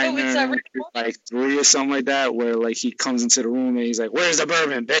Nightmare like 3 or something like that, where like he comes into the room and he's like, "Where's the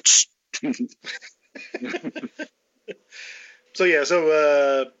bourbon, bitch?" So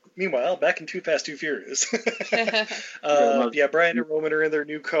meanwhile, back in Too Fast, Too Furious. Brian and Roman are in their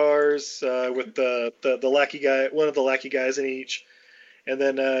new cars with the lackey guy, one of the lackey guys in each, and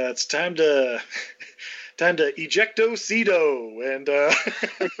then it's time to ejecto-cedo and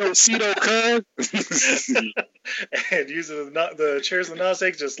Cedo and using the chairs of the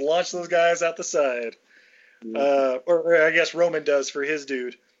Gnostics, just launch those guys out the side. Or I guess Roman does for his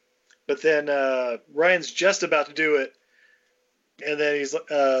dude. But then Ryan's just about to do it, and then he's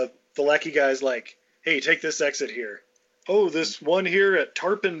the lackey guy's like, "Hey, take this exit here." "Oh, this one here at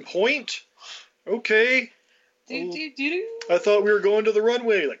Tarpon Point? Okay. I thought we were going to the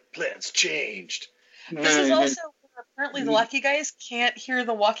runway." Like, plans changed. This is also where apparently the lucky guys can't hear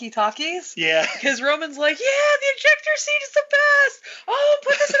the walkie-talkies. Yeah. Because Roman's like, "Yeah, the ejector seat is the best. Oh,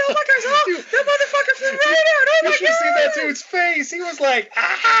 put this in all my cars. Oh, that motherfucker flew right out. Oh my god." You should have seen that dude's face. He was like,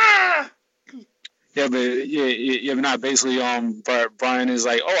 "Ah!" Yeah, but not basically. Brian is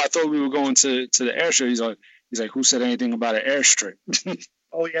like, "Oh, I thought we were going to the airstrip." He's like, "Who said anything about an airstrip?"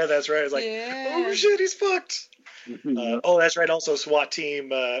 Oh yeah, that's right. It's like, oh shit, he's fucked. That's right. Also, SWAT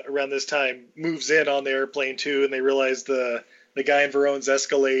team around this time moves in on the airplane too, and they realize the guy in Verone's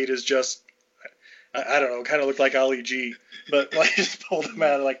Escalade is just, I don't know, kind of looked like Ali G, but like just pulled him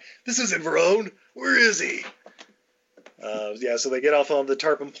out. Like, this isn't Verone. Where is he? So they get off on the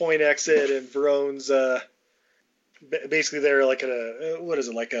Tarpon Point exit, and Verone's basically they're like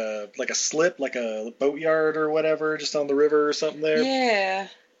like a slip, like a boatyard or whatever, just on the river or something there. Yeah,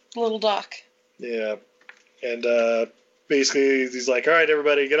 little dock. Yeah. And basically, he's like, "All right,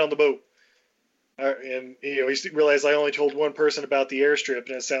 everybody, get on the boat." And he realized I only told one person about the airstrip,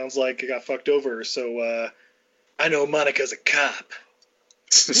 and it sounds like I got fucked over. So I know Monica's a cop.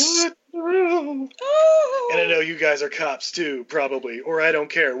 What? And I know you guys are cops too, probably, or I don't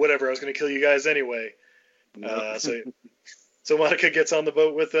care. Whatever. I was going to kill you guys anyway. So Monica gets on the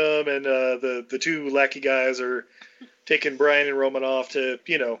boat with them, and the two lackey guys are taking Brian and Roman off to,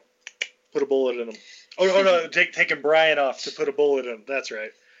 put a bullet in them. Oh no, taking Brian off to put a bullet in him. That's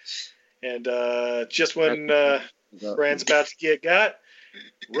right. And just when Brian's about to get got,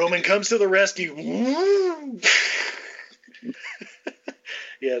 Roman comes to the rescue.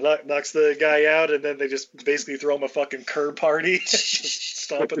 Yeah, knocks the guy out, and then they just basically throw him a fucking curb party, just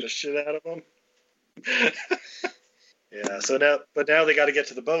stomping the shit out of him. Yeah. So now they got to get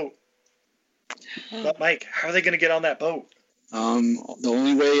to the boat. But Mike, how are they going to get on that boat? The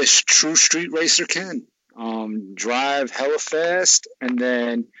only way a true street racer can. Drive hella fast, and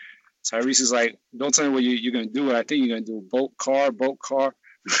then Tyrese is like, "Don't tell me what you're going to do. I think you're going to do a boat car.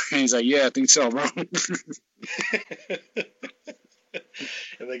 And he's like, "Yeah, I think so, bro."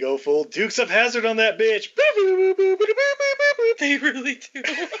 And they go full Dukes of Hazzard on that bitch. They really do.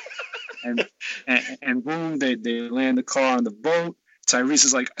 and boom, they land the car on the boat. Tyrese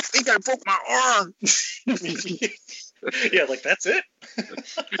is like, "I think I broke my arm." Yeah, like, that's it.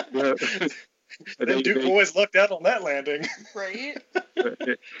 Yeah. And Duke boys lucked out on that landing. Right?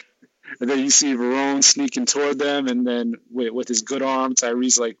 And then you see Verone sneaking toward them, and then with his good arm,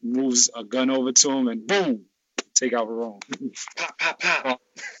 Tyrese like moves a gun over to him, and boom, take out Verone. Pop, pop, pop.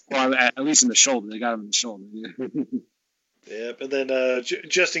 Well, at least in the shoulder. They got him in the shoulder. Yep, and then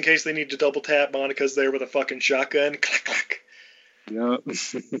just in case they need to double tap, Monica's there with a fucking shotgun. Clack, clack. Yep.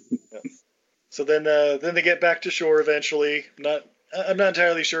 Yep. So then they get back to shore eventually. I'm not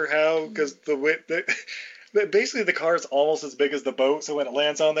entirely sure how, because basically the car is almost as big as the boat. So when it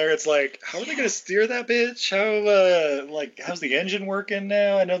lands on there, it's like, how are they going to steer that bitch? How's the engine working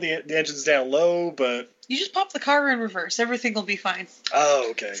now? I know the engine's down low, but you just pop the car in reverse. Everything will be fine.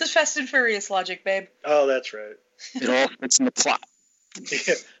 Oh, okay. This is Fast and Furious logic, babe. Oh, that's right. It all fits in the plot.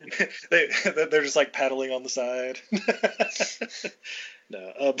 Yeah. They're just like paddling on the side.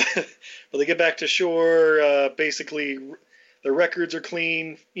 No, but they get back to shore. Basically, the records are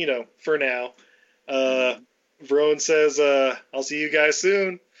clean, for now. Verone says, "I'll see you guys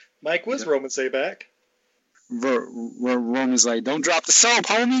soon." Mike, what does Roman say back? Roman's like, "Don't drop the soap,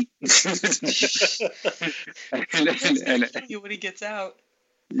 homie." and kill you when he gets out.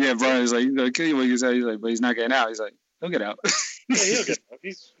 Yeah, Brian's like, "He's gonna kill you when he gets out." He's like, "But he's not getting out." He's like, "He'll get out." Yeah, he'll get out.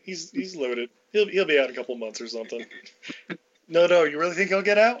 He's loaded. He'll be out in a couple months or something. No, you really think he'll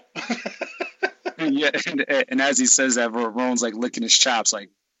get out? Yeah, and as he says that, Verone's like licking his chops, like,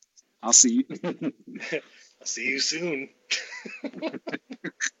 "I'll see you." I'll see you soon.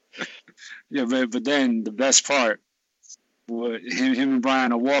 Yeah, but then the best part, him and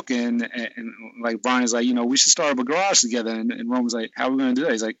Brian are walking, and like Brian's like, we should start up a garage together. And Roman's like, how are we gonna do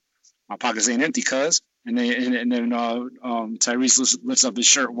that? He's like, my pockets ain't empty, cuz. And then Tyrese lifts up his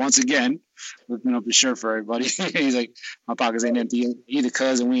shirt once again, lifting up his shirt for everybody. He's like, my pockets ain't empty either,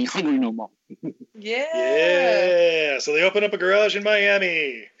 cuz, and we ain't hungry no more. Yeah. So they open up a garage in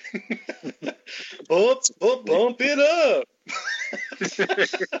Miami. Bump it up.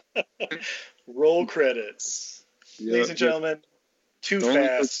 Roll credits. Ladies and gentlemen, Too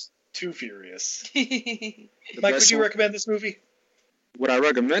Fast, Too Furious. Mike, would you recommend this movie? Would I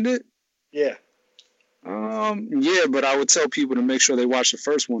recommend it? Yeah. Yeah, but I would tell people to make sure they watch the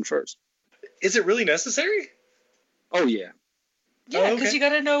first one first. Is it really necessary? Oh, yeah. Yeah, because you got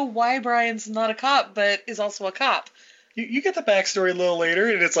to know why Brian's not a cop, but is also a cop. You get the backstory a little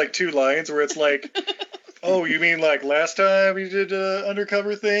later, and it's like 2 lines where it's like, oh, you mean like last time you did an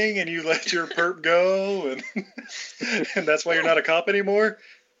undercover thing and you let your perp go, and that's why you're not a cop anymore?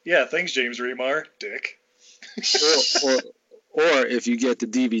 Yeah, thanks, James Remar, dick. Or if you get the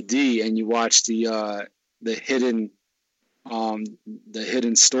DVD and you watch the hidden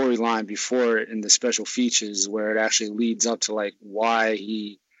storyline before it in the special features, where it actually leads up to like why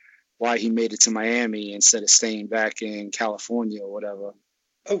he made it to Miami instead of staying back in California or whatever.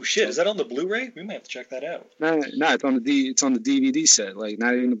 Oh shit! Is that on the Blu-ray? We might have to check that out. No, it's on the DVD set. Like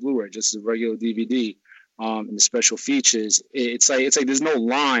not even the Blu-ray, just the regular DVD. And the special features, it's like there's no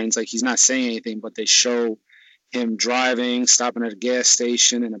lines. Like he's not saying anything, but they show him driving, stopping at a gas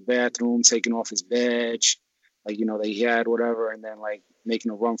station, in a bathroom, taking off his badge, like, that he had, whatever, and then, like,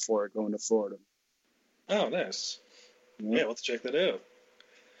 making a run for it, going to Florida. Oh, nice. Yeah, we'll have to check that out.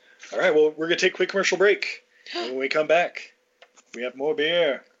 All right, well, we're going to take a quick commercial break. And when we come back, we have more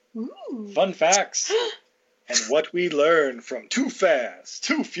beer, fun facts, and what we learned from Too Fast,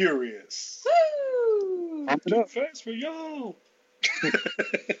 Too Furious. Woo! Too fast for y'all.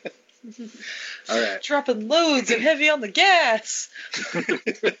 All right. Dropping loads and heavy on the gas.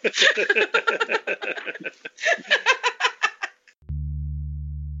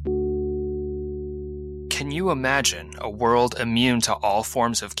 Can you imagine a world immune to all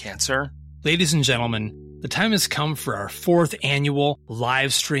forms of cancer? Ladies and gentlemen, the time has come for our 4th annual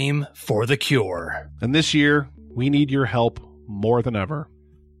live stream for the cure. And this year, we need your help more than ever.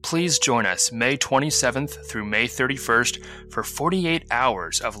 Please join us May 27th through May 31st for 48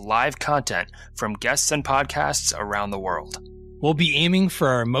 hours of live content from guests and podcasts around the world. We'll be aiming for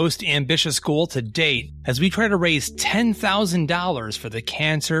our most ambitious goal to date as we try to raise $10,000 for the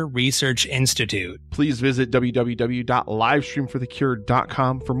Cancer Research Institute. Please visit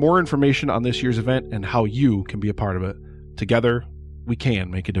www.livestreamforthecure.com for more information on this year's event and how you can be a part of it. Together, we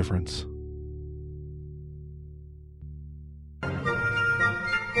can make a difference.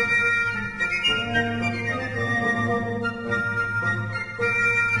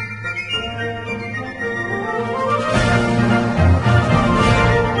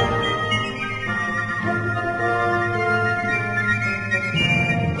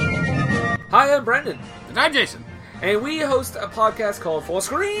 Hi, I'm Brendan. And I'm Jason. And we host a podcast called Full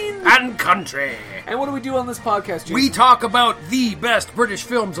Screen and Country. And what do we do on this podcast, Jason? We talk about the best British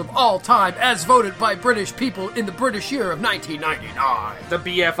films of all time as voted by British people in the British year of 1999. The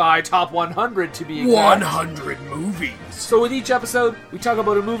BFI Top 100 to be exact. 100 movies. So with each episode, we talk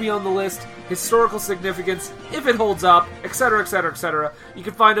about a movie on the list, historical significance, if it holds up, etc., etc., etc. You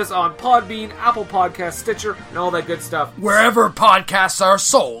can find us on Podbean, Apple Podcasts, Stitcher, and all that good stuff. Wherever podcasts are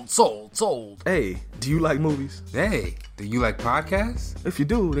sold. Hey, do you like movies? Hey, do you like podcasts? If you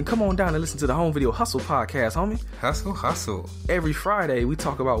do, then come on down and listen to the Home Video Hustle podcast, homie. Hustle. Every Friday, we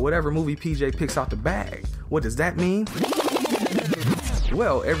talk about whatever movie PJ picks out the bag. What does that mean?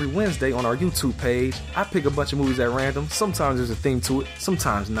 Well, every Wednesday on our YouTube page, I pick a bunch of movies at random. Sometimes there's a theme to it,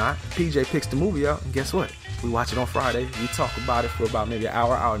 sometimes not. PJ picks the movie out, and guess what? We watch it on Friday. We talk about it for about maybe an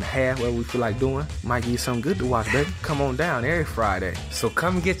hour and a half, whatever we feel like doing. Might give you something good to watch, baby. Come on down every Friday. So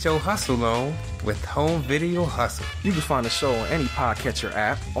come get your hustle on with Home Video Hustle. You can find the show on any podcatcher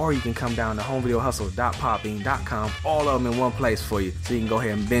app, or you can come down to homevideohustle.podbean.com. All of them in one place for you, so you can go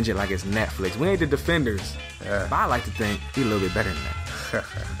ahead and binge it like it's Netflix. We ain't the Defenders, but I like to think we a little bit better than that.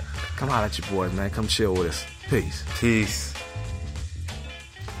 Come holler at your boys, man. Come chill with us. Peace.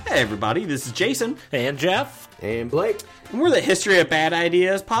 Hey everybody, this is Jason. And Jeff. And Blake. And we're the History of Bad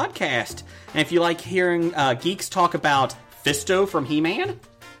Ideas podcast. And if you like hearing geeks talk about Fisto from He-Man,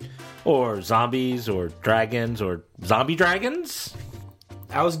 or zombies, or dragons, or zombie dragons,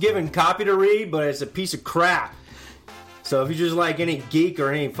 I was given copy to read, but it's a piece of crap. So if you just like any geek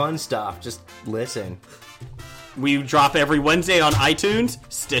or any fun stuff, just listen. We drop every Wednesday on iTunes,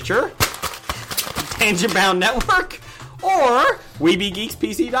 Stitcher, Tangent Bound Network, or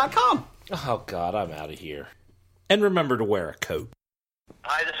WeBeGeeksPC.com. Oh, God, I'm out of here. And remember to wear a coat.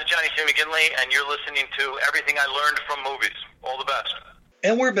 Hi, this is Johnny C. McGinley, and you're listening to Everything I Learned from Movies. All the best.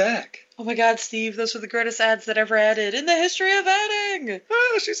 And we're back. Oh my God, Steve, those were the greatest ads that ever added in the history of adding.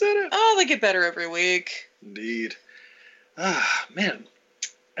 Oh, she said it. Oh, they get better every week. Indeed. Ah, man.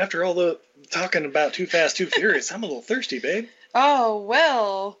 After all the talking about Too Fast, Too Furious, I'm a little thirsty, babe. Oh,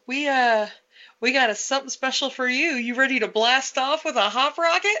 well, we got a something special for you. You ready to blast off with a hop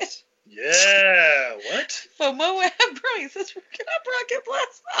rocket? Yeah, what? From Moab Brewing. It says hop rocket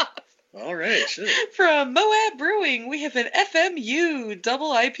blast off. All right, sure. From Moab Brewing, we have an FMU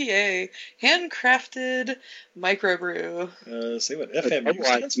double IPA, handcrafted microbrew. Say what FMU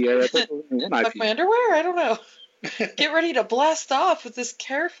stands for? Fuck my underwear? I don't know. Get ready to blast off with this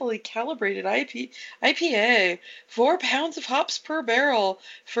carefully calibrated IPA. 4 pounds of hops per barrel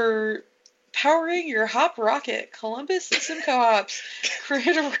for powering your hop rocket. Columbus and Simcoe hops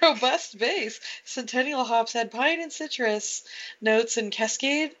create a robust base. Centennial hops add pine and citrus notes, and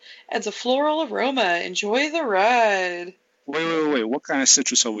Cascade adds a floral aroma. Enjoy the ride. Wait. What kind of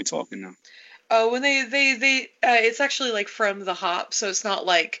citrus are we talking now? Oh, when they it's actually like from the hop, so it's not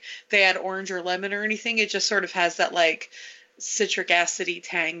like they add orange or lemon or anything. It just sort of has that like citric acidy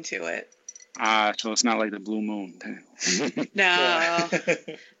tang to it. So it's not like the Blue Moon. No,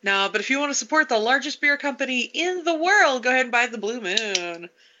 no. But if you want to support the largest beer company in the world, go ahead and buy the Blue Moon.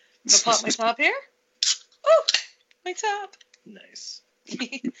 I'll pop my top here. Oh, my top. Nice.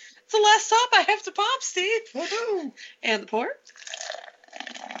 It's the last top I have to pop, Steve. Oh no. And the pour.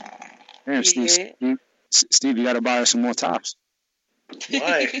 Damn, Steve, you got to buy us some more tops.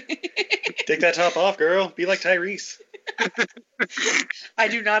 Why? Take that top off, girl. Be like Tyrese. I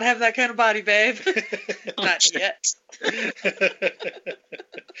do not have that kind of body, babe. Not yet.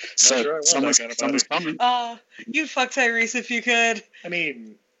 Someone's coming. You'd fuck Tyrese if you could. I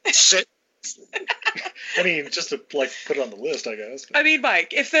mean, shit. I mean, just to like put it on the list, I guess. I mean,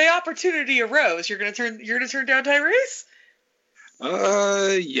 Mike, if the opportunity arose, you're gonna turn down Tyrese?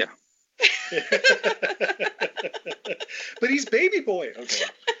 Yeah. But he's baby boy. Okay.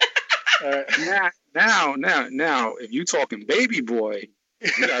 All right. Now, if you talking baby boy,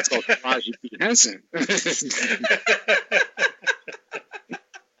 you gotta talk Taraji P. Henson.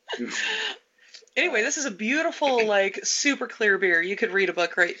 Anyway, this is a beautiful, like, super clear beer. You could read a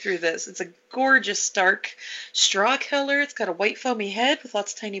book right through this. It's a gorgeous, stark straw color. It's got a white foamy head with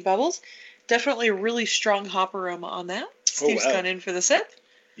lots of tiny bubbles. Definitely a really strong hop aroma on that. Steve's gone in for the sip.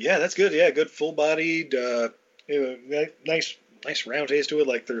 Yeah, that's good. Yeah, good full-bodied, nice round taste to it.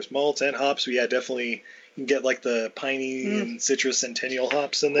 Like there's malts and hops. So yeah, definitely you can get like the piney and citrus centennial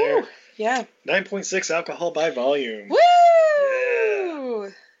hops in there. Ooh, yeah. 9.6 alcohol by volume. Woo! Yeah.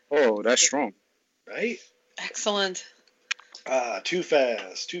 Oh, that's strong. Right? Excellent. Too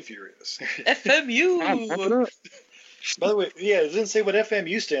Fast, Too Furious. FMU. By the way, yeah, it doesn't say what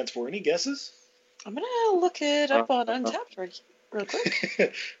FMU stands for. Any guesses? I'm gonna look it up on Untappd real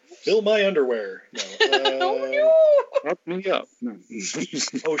quick. Fill my underwear. No. Fuck me up. No.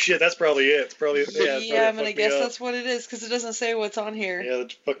 Oh shit, that's probably it. It's probably yeah. I'm gonna guess that's what it is because it doesn't say what's on here. Yeah,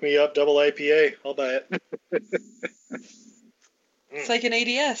 fuck me up. Double IPA. I'll buy it. It's like an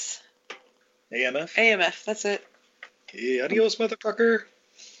ADS. AMF. AMF. That's it. Yeah, adios, motherfucker.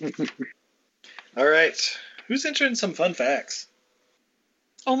 All right. Who's interested in some fun facts?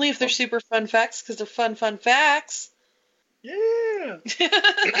 Only if they're super fun facts, because they're fun facts. Yeah.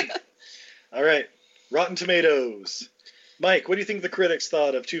 All right. Rotten Tomatoes. Mike, what do you think the critics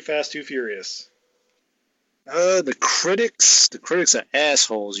thought of Too Fast, Too Furious? The critics are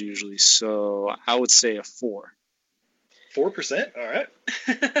assholes usually, so I would say a 4. 4%? All right.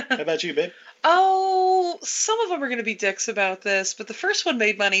 How about you, babe? Oh, some of them are going to be dicks about this, but the first one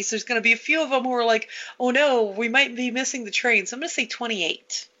made money, so there's going to be a few of them who are like, oh no, we might be missing the train. So I'm going to say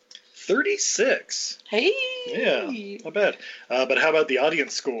 28. 36. Hey. Yeah, not bad. But how about the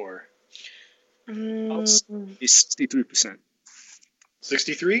audience score? 63%.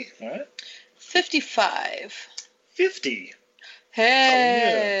 63? All right. 55. 50.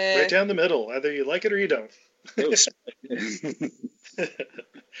 Hey. Yeah. Right down the middle. Either you like it or you don't.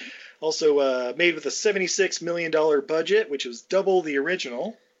 Also made with a $76 million budget, which was double the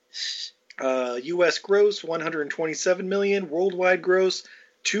original. U.S. gross $127 million. Worldwide gross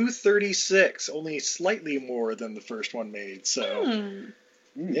 $236, only slightly more than the first one made. So,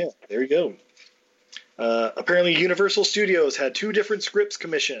 yeah, there you go. Apparently, Universal Studios had 2 different scripts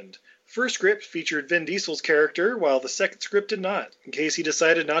commissioned. First script featured Vin Diesel's character, while the second script did not, in case he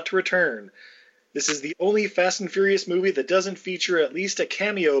decided not to return. This is the only Fast and Furious movie that doesn't feature at least a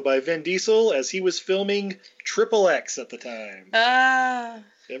cameo by Vin Diesel, as he was filming Triple X at the time.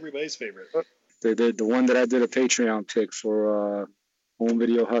 Everybody's favorite. The one that I did a Patreon pick for Home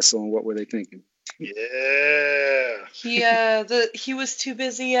Video Hustle, and what were they thinking? Yeah. He was too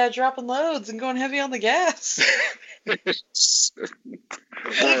busy dropping loads and going heavy on the gas. This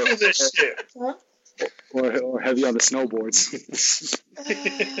shit. Or heavy on the snowboards.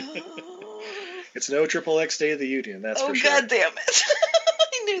 It's no Triple X Day of the Union, that's for sure. God damn it.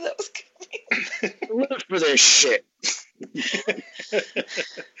 I knew that was coming. Live for this shit.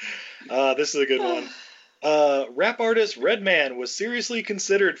 This is a good one. Rap artist Redman was seriously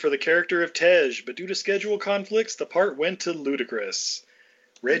considered for the character of Tej, but due to schedule conflicts, the part went to Ludacris.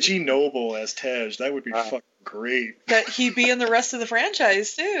 Reggie Noble as Tej. That would be fucking great. That he'd be in the rest of the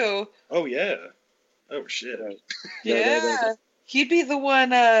franchise, too. Oh, yeah. Oh, shit. Yeah. He'd be the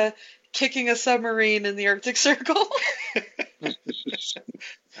one kicking a submarine in the Arctic Circle.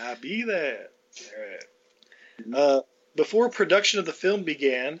 I'll be that. All right. Before production of the film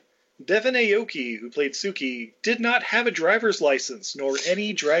began, Devon Aoki, who played Suki, did not have a driver's license nor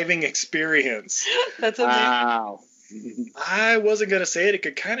any driving experience. That's amazing. Wow. I wasn't going to say it. It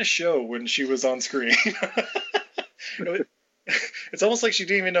could kind of show when she was on screen. It's almost like she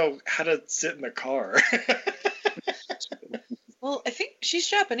didn't even know how to sit in the car. Well, I think she's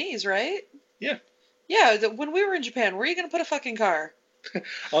Japanese, right? Yeah. Yeah, when we were in Japan, where are you going to put a fucking car?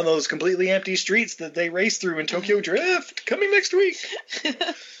 On those completely empty streets that they race through in Tokyo Drift. Coming next week.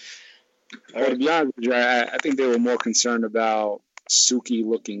 To be honest with you, I think they were more concerned about Suki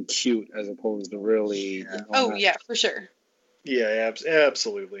looking cute as opposed to really... Yeah, for sure. Yeah,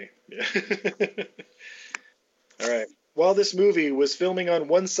 absolutely. Yeah. All right. While this movie was filming on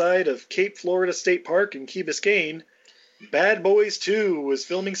one side of Cape Florida State Park in Key Biscayne, Bad Boys 2 was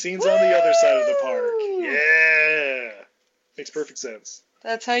filming scenes on the other side of the park. Yeah. Makes perfect sense.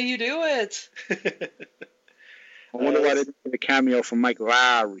 That's how you do it. I wonder why they didn't get a cameo from Mike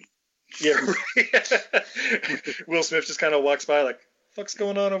Lowry. Yeah, right. Will Smith just kind of walks by like, fuck's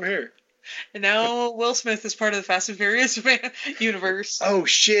going on over here? And now Will Smith is part of the Fast and Furious universe. Oh,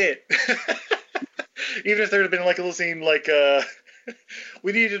 shit. Even if there had been like a little scene like,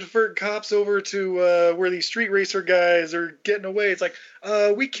 we need to divert cops over to where these street racer guys are getting away. It's like,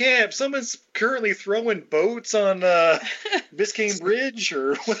 we can't. Someone's currently throwing boats on Biscayne Bridge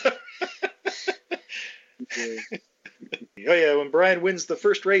or whatever. Oh yeah, when Brian wins the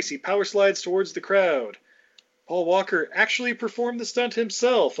first race, he power slides towards the crowd. Paul Walker actually performed the stunt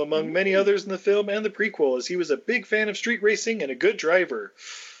himself, among many others in the film and the prequel, as he was a big fan of street racing and a good driver.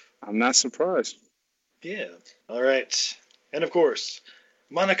 I'm not surprised. Yeah. All right. And of course,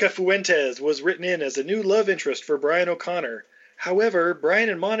 Monica Fuentes was written in as a new love interest for Brian O'Connor. However, Brian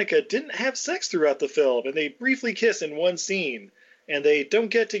and Monica didn't have sex throughout the film, and they briefly kiss in one scene, and they don't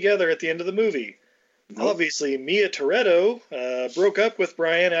get together at the end of the movie. Obviously, Mia Toretto broke up with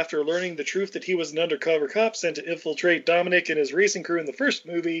Brian after learning the truth that he was an undercover cop sent to infiltrate Dominic and his racing crew in the first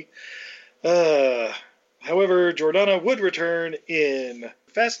movie. However, Jordana would return in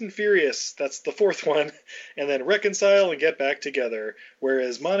Fast and Furious, that's the fourth one, and then reconcile and get back together,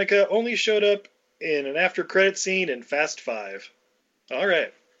 whereas Monica only showed up in an after-credit scene in Fast 5. All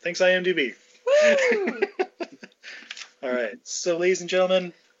right. Thanks, IMDb. All right. So, ladies and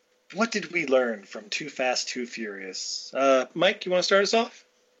gentlemen, what did we learn from Too Fast, Too Furious? Mike, you want to start us off?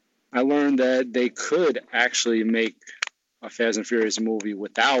 I learned that they could actually make a Fast and Furious movie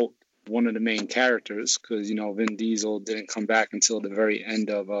without one of the main characters, because, you know, Vin Diesel didn't come back until the very end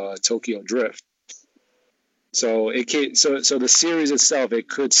of Tokyo Drift. So the series itself, it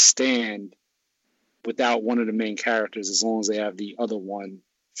could stand without one of the main characters as long as they have the other one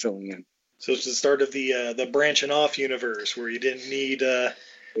filling in. So it's the start of the branching off universe where you didn't need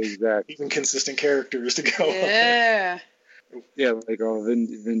exactly even consistent characters to go. Yeah. Yeah, like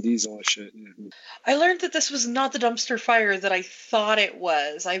Vin Diesel and shit. Yeah. I learned that this was not the dumpster fire that I thought it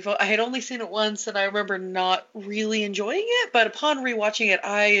was. I had only seen it once, and I remember not really enjoying it, but upon rewatching it,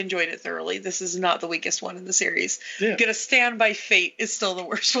 I enjoyed it thoroughly. This is not the weakest one in the series. Yeah. Gonna Stand by Fate is still the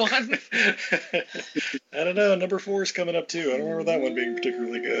worst one. I don't know. Number 4 is coming up, too. I don't remember that one being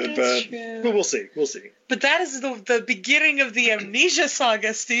particularly good, but we'll see. We'll see. But that is the beginning of the Amnesia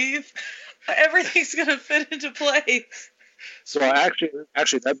saga, Steve. Everything's gonna fit into place. So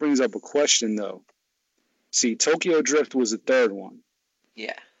actually, that brings up a question, though. See, Tokyo Drift was the third one.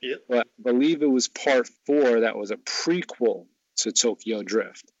 Yeah. Yep. But I believe it was part 4 that was a prequel to Tokyo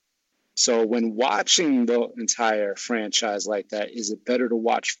Drift. So when watching the entire franchise like that, is it better to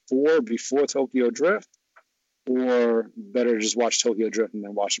watch 4 before Tokyo Drift? Or better to just watch Tokyo Drift and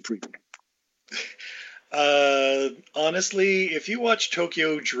then watch the prequel? Honestly, if you watch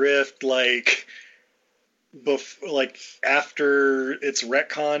Tokyo Drift, like after it's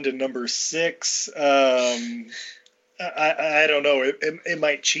retconned in number 6, I don't know. It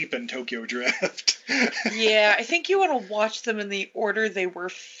might cheapen Tokyo Drift. Yeah, I think you want to watch them in the order they were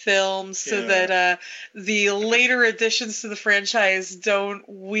filmed so that the later additions to the franchise don't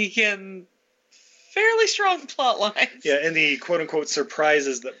weaken fairly strong plot lines. Yeah, and the quote-unquote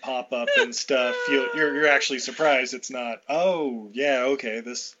surprises that pop up and stuff, you're actually surprised it's not, oh, yeah, okay,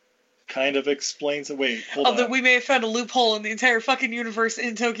 this kind of explains it. Wait, hold Although on. we may have found a loophole in the entire fucking universe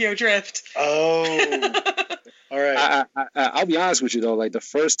in Tokyo Drift. Oh... All right. I'll be honest with you though, like the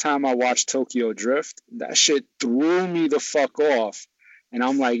first time I watched Tokyo Drift, that shit threw me the fuck off. And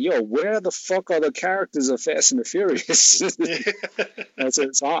I'm like, yo, where the fuck are the characters of Fast and the Furious? That's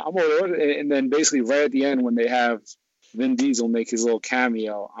it. So I'm over it. And then basically right at the end when they have Vin Diesel make his little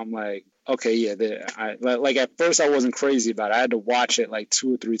cameo, I'm like, okay, yeah. Like at first I wasn't crazy about it. I had to watch it like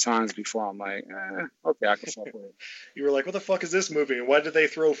 2 or 3 times before I'm like, okay, I can fuck with it. You were like, what the fuck is this movie? And why did they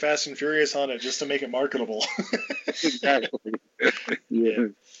throw Fast and Furious on it just to make it marketable? Exactly. Yeah.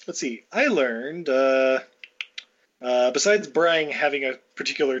 Let's see. I learned, besides Brian having a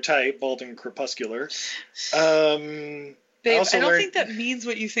particular type, bald and crepuscular, Babe, I don't learned, think that means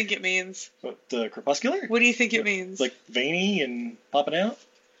what you think it means. What, crepuscular? What do you think it means? Like veiny and popping out?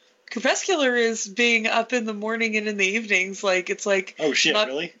 Crepuscular is being up in the morning and in the evenings. Like, it's like... Oh, shit,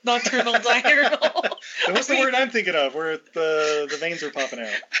 really? Nocturnal, diurnal. And what's the word I'm thinking of where the veins are popping out?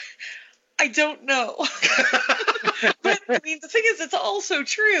 I don't know. But, I mean, the thing is, it's also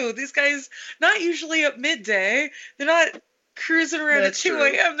true. These guys, not usually at midday. They're not cruising around at 2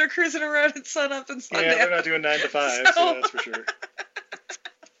 a.m. They're cruising around at sunup and sundown. Yeah, they're not doing 9 to 5, so that's for sure.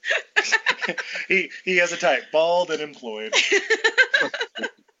 He has a type, bald and employed.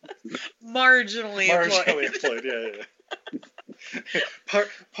 Marginally employed. Yeah.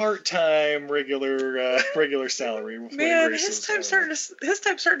 Part-time regular salary. Man, his type's starting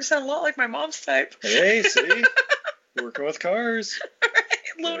to sound a lot like my mom's type. Hey, see, working with cars.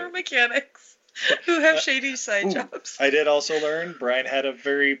 Loaner mechanics who have shady side jobs. I did also learn Brian had a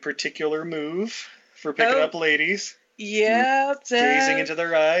very particular move for picking up ladies. Yeah, gazing into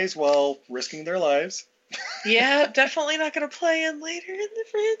their eyes while risking their lives. Yeah, definitely not going to play in later in the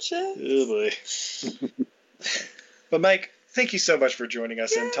franchise. Oh boy. But Mike, thank you so much for joining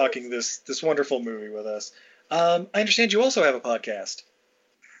us and talking this wonderful movie with us. I understand you also have a podcast.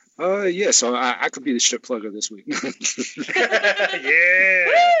 Yeah, so I could be the shit plugger this week. Yeah.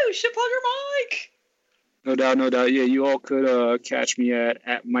 Woo! Shit plugger Mike! No doubt. Yeah, you all could catch me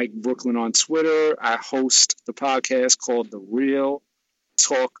at Mike Brooklyn on Twitter. I host the podcast called The Real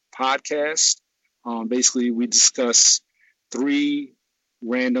Talk Podcast. Basically, we discuss 3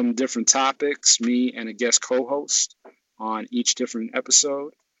 random different topics, me and a guest co-host on each different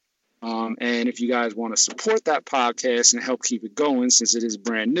episode. And if you guys want to support that podcast and help keep it going, since it is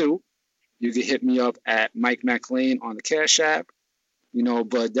brand new, you can hit me up at Mike McLean on the Cash App.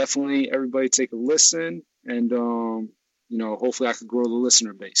 But definitely everybody take a listen, and hopefully I could grow the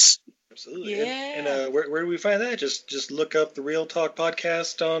listener base. Absolutely. Yeah. And where do we find that? Just look up the Real Talk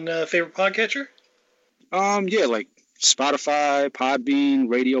Podcast on favorite podcatcher. Yeah, like Spotify, Podbean,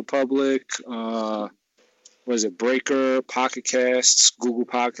 Radio Public, Breaker, Pocket Casts, Google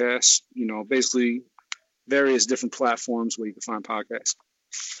Podcasts, basically various different platforms where you can find podcasts.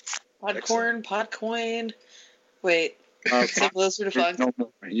 Podcoin. Wait. Those are defunct. No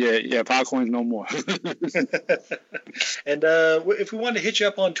more. Yeah, Podcoin's no more. And if we wanted to hit you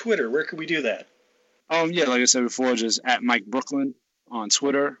up on Twitter, where could we do that? Yeah, like I said before, just at Mike Brooklyn on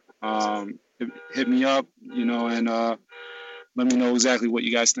Twitter. Hit me up, and let me know exactly what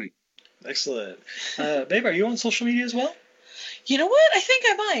you guys think. Excellent. Babe, are you on social media as well? You know what? I think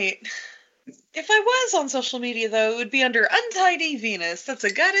I might. If I was on social media, though, it would be under Untidy Venus. That's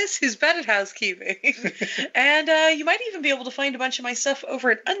a goddess who's bad at housekeeping. And you might even be able to find a bunch of my stuff over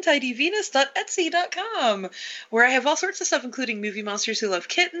at untidyvenus.etsy.com, where I have all sorts of stuff, including movie monsters who love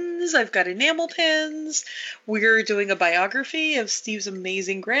kittens. I've got enamel pins. We're doing a biography of Steve's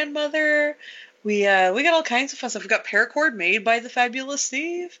amazing grandmother. We got all kinds of fun stuff. We've got paracord made by the fabulous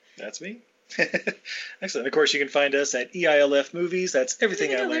Steve. That's me. Excellent. Of course, you can find us at EILF Movies. That's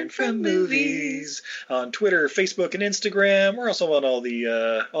Everything I Learned from Movies. On Twitter, Facebook, and Instagram. We're also on all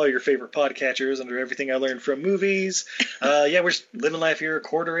your favorite podcatchers under Everything I Learned from Movies. We're living life here a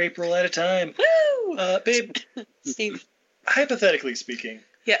quarter April at a time. Woo! Babe, Steve. Hypothetically speaking.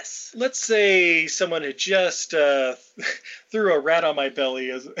 Yes. Let's say someone had just threw a rat on my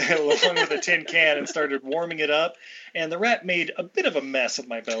belly along with a tin can and started warming it up, and the rat made a bit of a mess of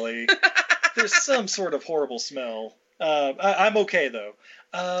my belly. There's some sort of horrible smell. I'm okay though.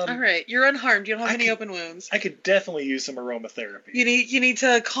 All right, you're unharmed. You don't have any open wounds. I could definitely use some aromatherapy. You need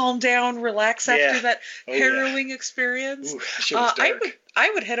to calm down, relax after that harrowing experience. Ooh, that shit was dark.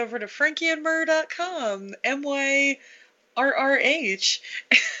 I would head over to frankieandmurr.com. MYRRH.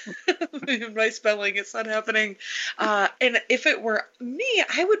 My spelling, it's not happening. And if it were me,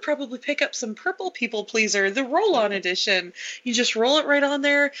 I would probably pick up some Purple People Pleaser, the roll-on edition. You just roll it right on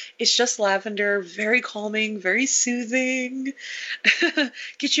there. It's just lavender, very calming, very soothing.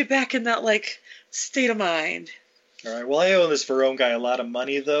 Get you back in that, state of mind. All right. Well, I owe this Verone guy a lot of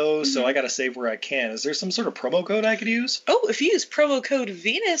money, though, so I got to save where I can. Is there some sort of promo code I could use? Oh, if you use promo code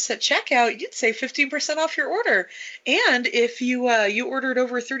Venus at checkout, you'd save 15% off your order. And if you ordered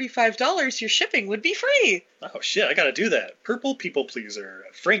over $35, your shipping would be free. Oh, shit. I got to do that. Purple People Pleaser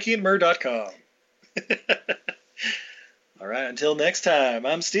at frankieandmurr.com. All right. Until next time,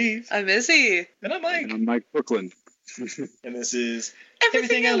 I'm Steve. I'm Izzy. And I'm Mike. And I'm Mike Brooklyn. And this is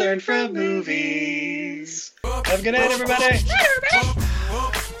Everything I Learned from Movies. Have a good night, everybody.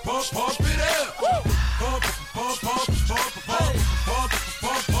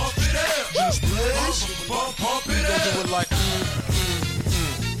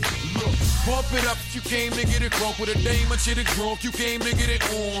 Pump it up if you came to get it crunk. With a dame and shit it drunk, you came to get it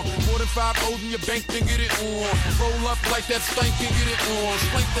on. More than 5 O's in your bank to get it on. Roll up like that stank and get it on.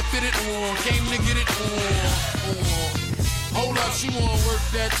 Spank to fit it on, came to get it on. Hold up, she wanna work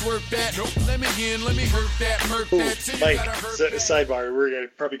that, twerk that. Nope. Let me in, let me hurt that, murk that. Mike, sidebar, we're going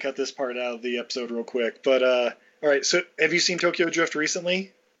to probably cut this part out of the episode real quick. But, all right, so have you seen Tokyo Drift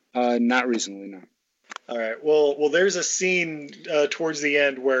recently? Not recently, no. All right, well, there's a scene towards the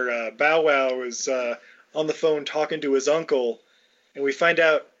end where Bow Wow is on the phone talking to his uncle, and we find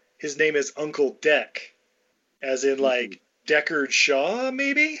out his name is Uncle Deck, as in, Deckard Shaw,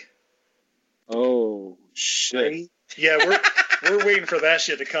 maybe? Oh, shit. Right? Yeah, we're waiting for that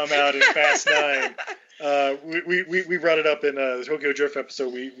shit to come out in Fast 9. We brought it up in the Tokyo Drift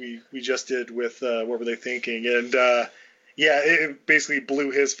episode we just did with What Were They Thinking, and it basically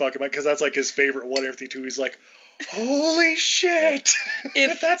blew his fucking mind because that's his favorite one and everything too. He's like, holy shit,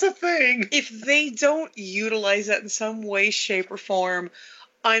 if that's a thing. If they don't utilize that in some way, shape, or form,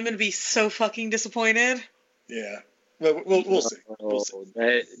 I'm gonna be so fucking disappointed. Yeah, we'll see. We'll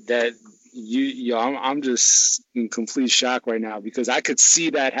see. I'm just in complete shock right now because I could see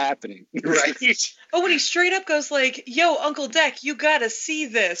that happening. Right. Oh, when he straight up goes yo, Uncle Deck, you gotta see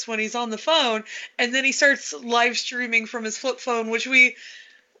this when he's on the phone. And then he starts live streaming from his flip phone, which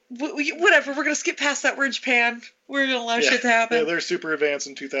whatever, we're gonna skip past that ridge pan. We're gonna allow shit to happen. Yeah, they're super advanced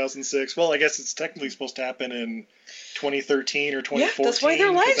in 2006. Well, I guess it's technically supposed to happen in 2013 or 2014. Yeah, that's why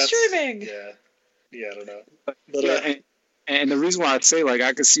they're live streaming. Yeah, I don't know. But, and the reason why I'd say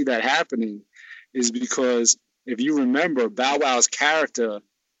I could see that happening is because if you remember Bow Wow's character,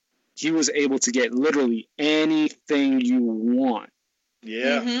 he was able to get literally anything you want.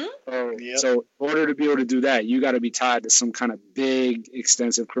 Yeah. So in order to be able to do that, you got to be tied to some kind of big,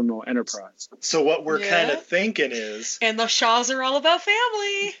 extensive criminal enterprise. So what we're kind of thinking is, and the Shaws are all about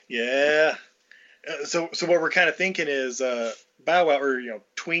family. Yeah. So what we're kind of thinking is, Bow Wow, or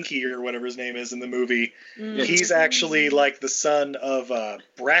Twinkie or whatever his name is in the movie, he's actually the son of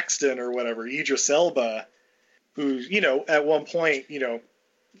Braxton or whatever, Idris Elba, who at one point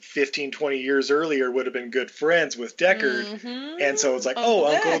 15, 20 years earlier would have been good friends with Deckard, and so it's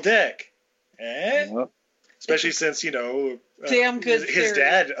Uncle Deck, especially since damn good his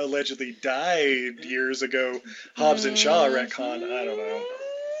dad allegedly died years ago. Hobbs and Shaw retcon. I don't know.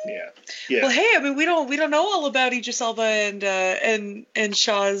 Yeah. Well, hey, I mean, we don't know all about Idris Elba and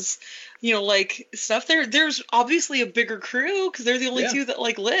Shaw's, stuff. There's obviously a bigger crew because they're the only two that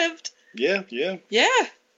lived. Yeah. Yeah.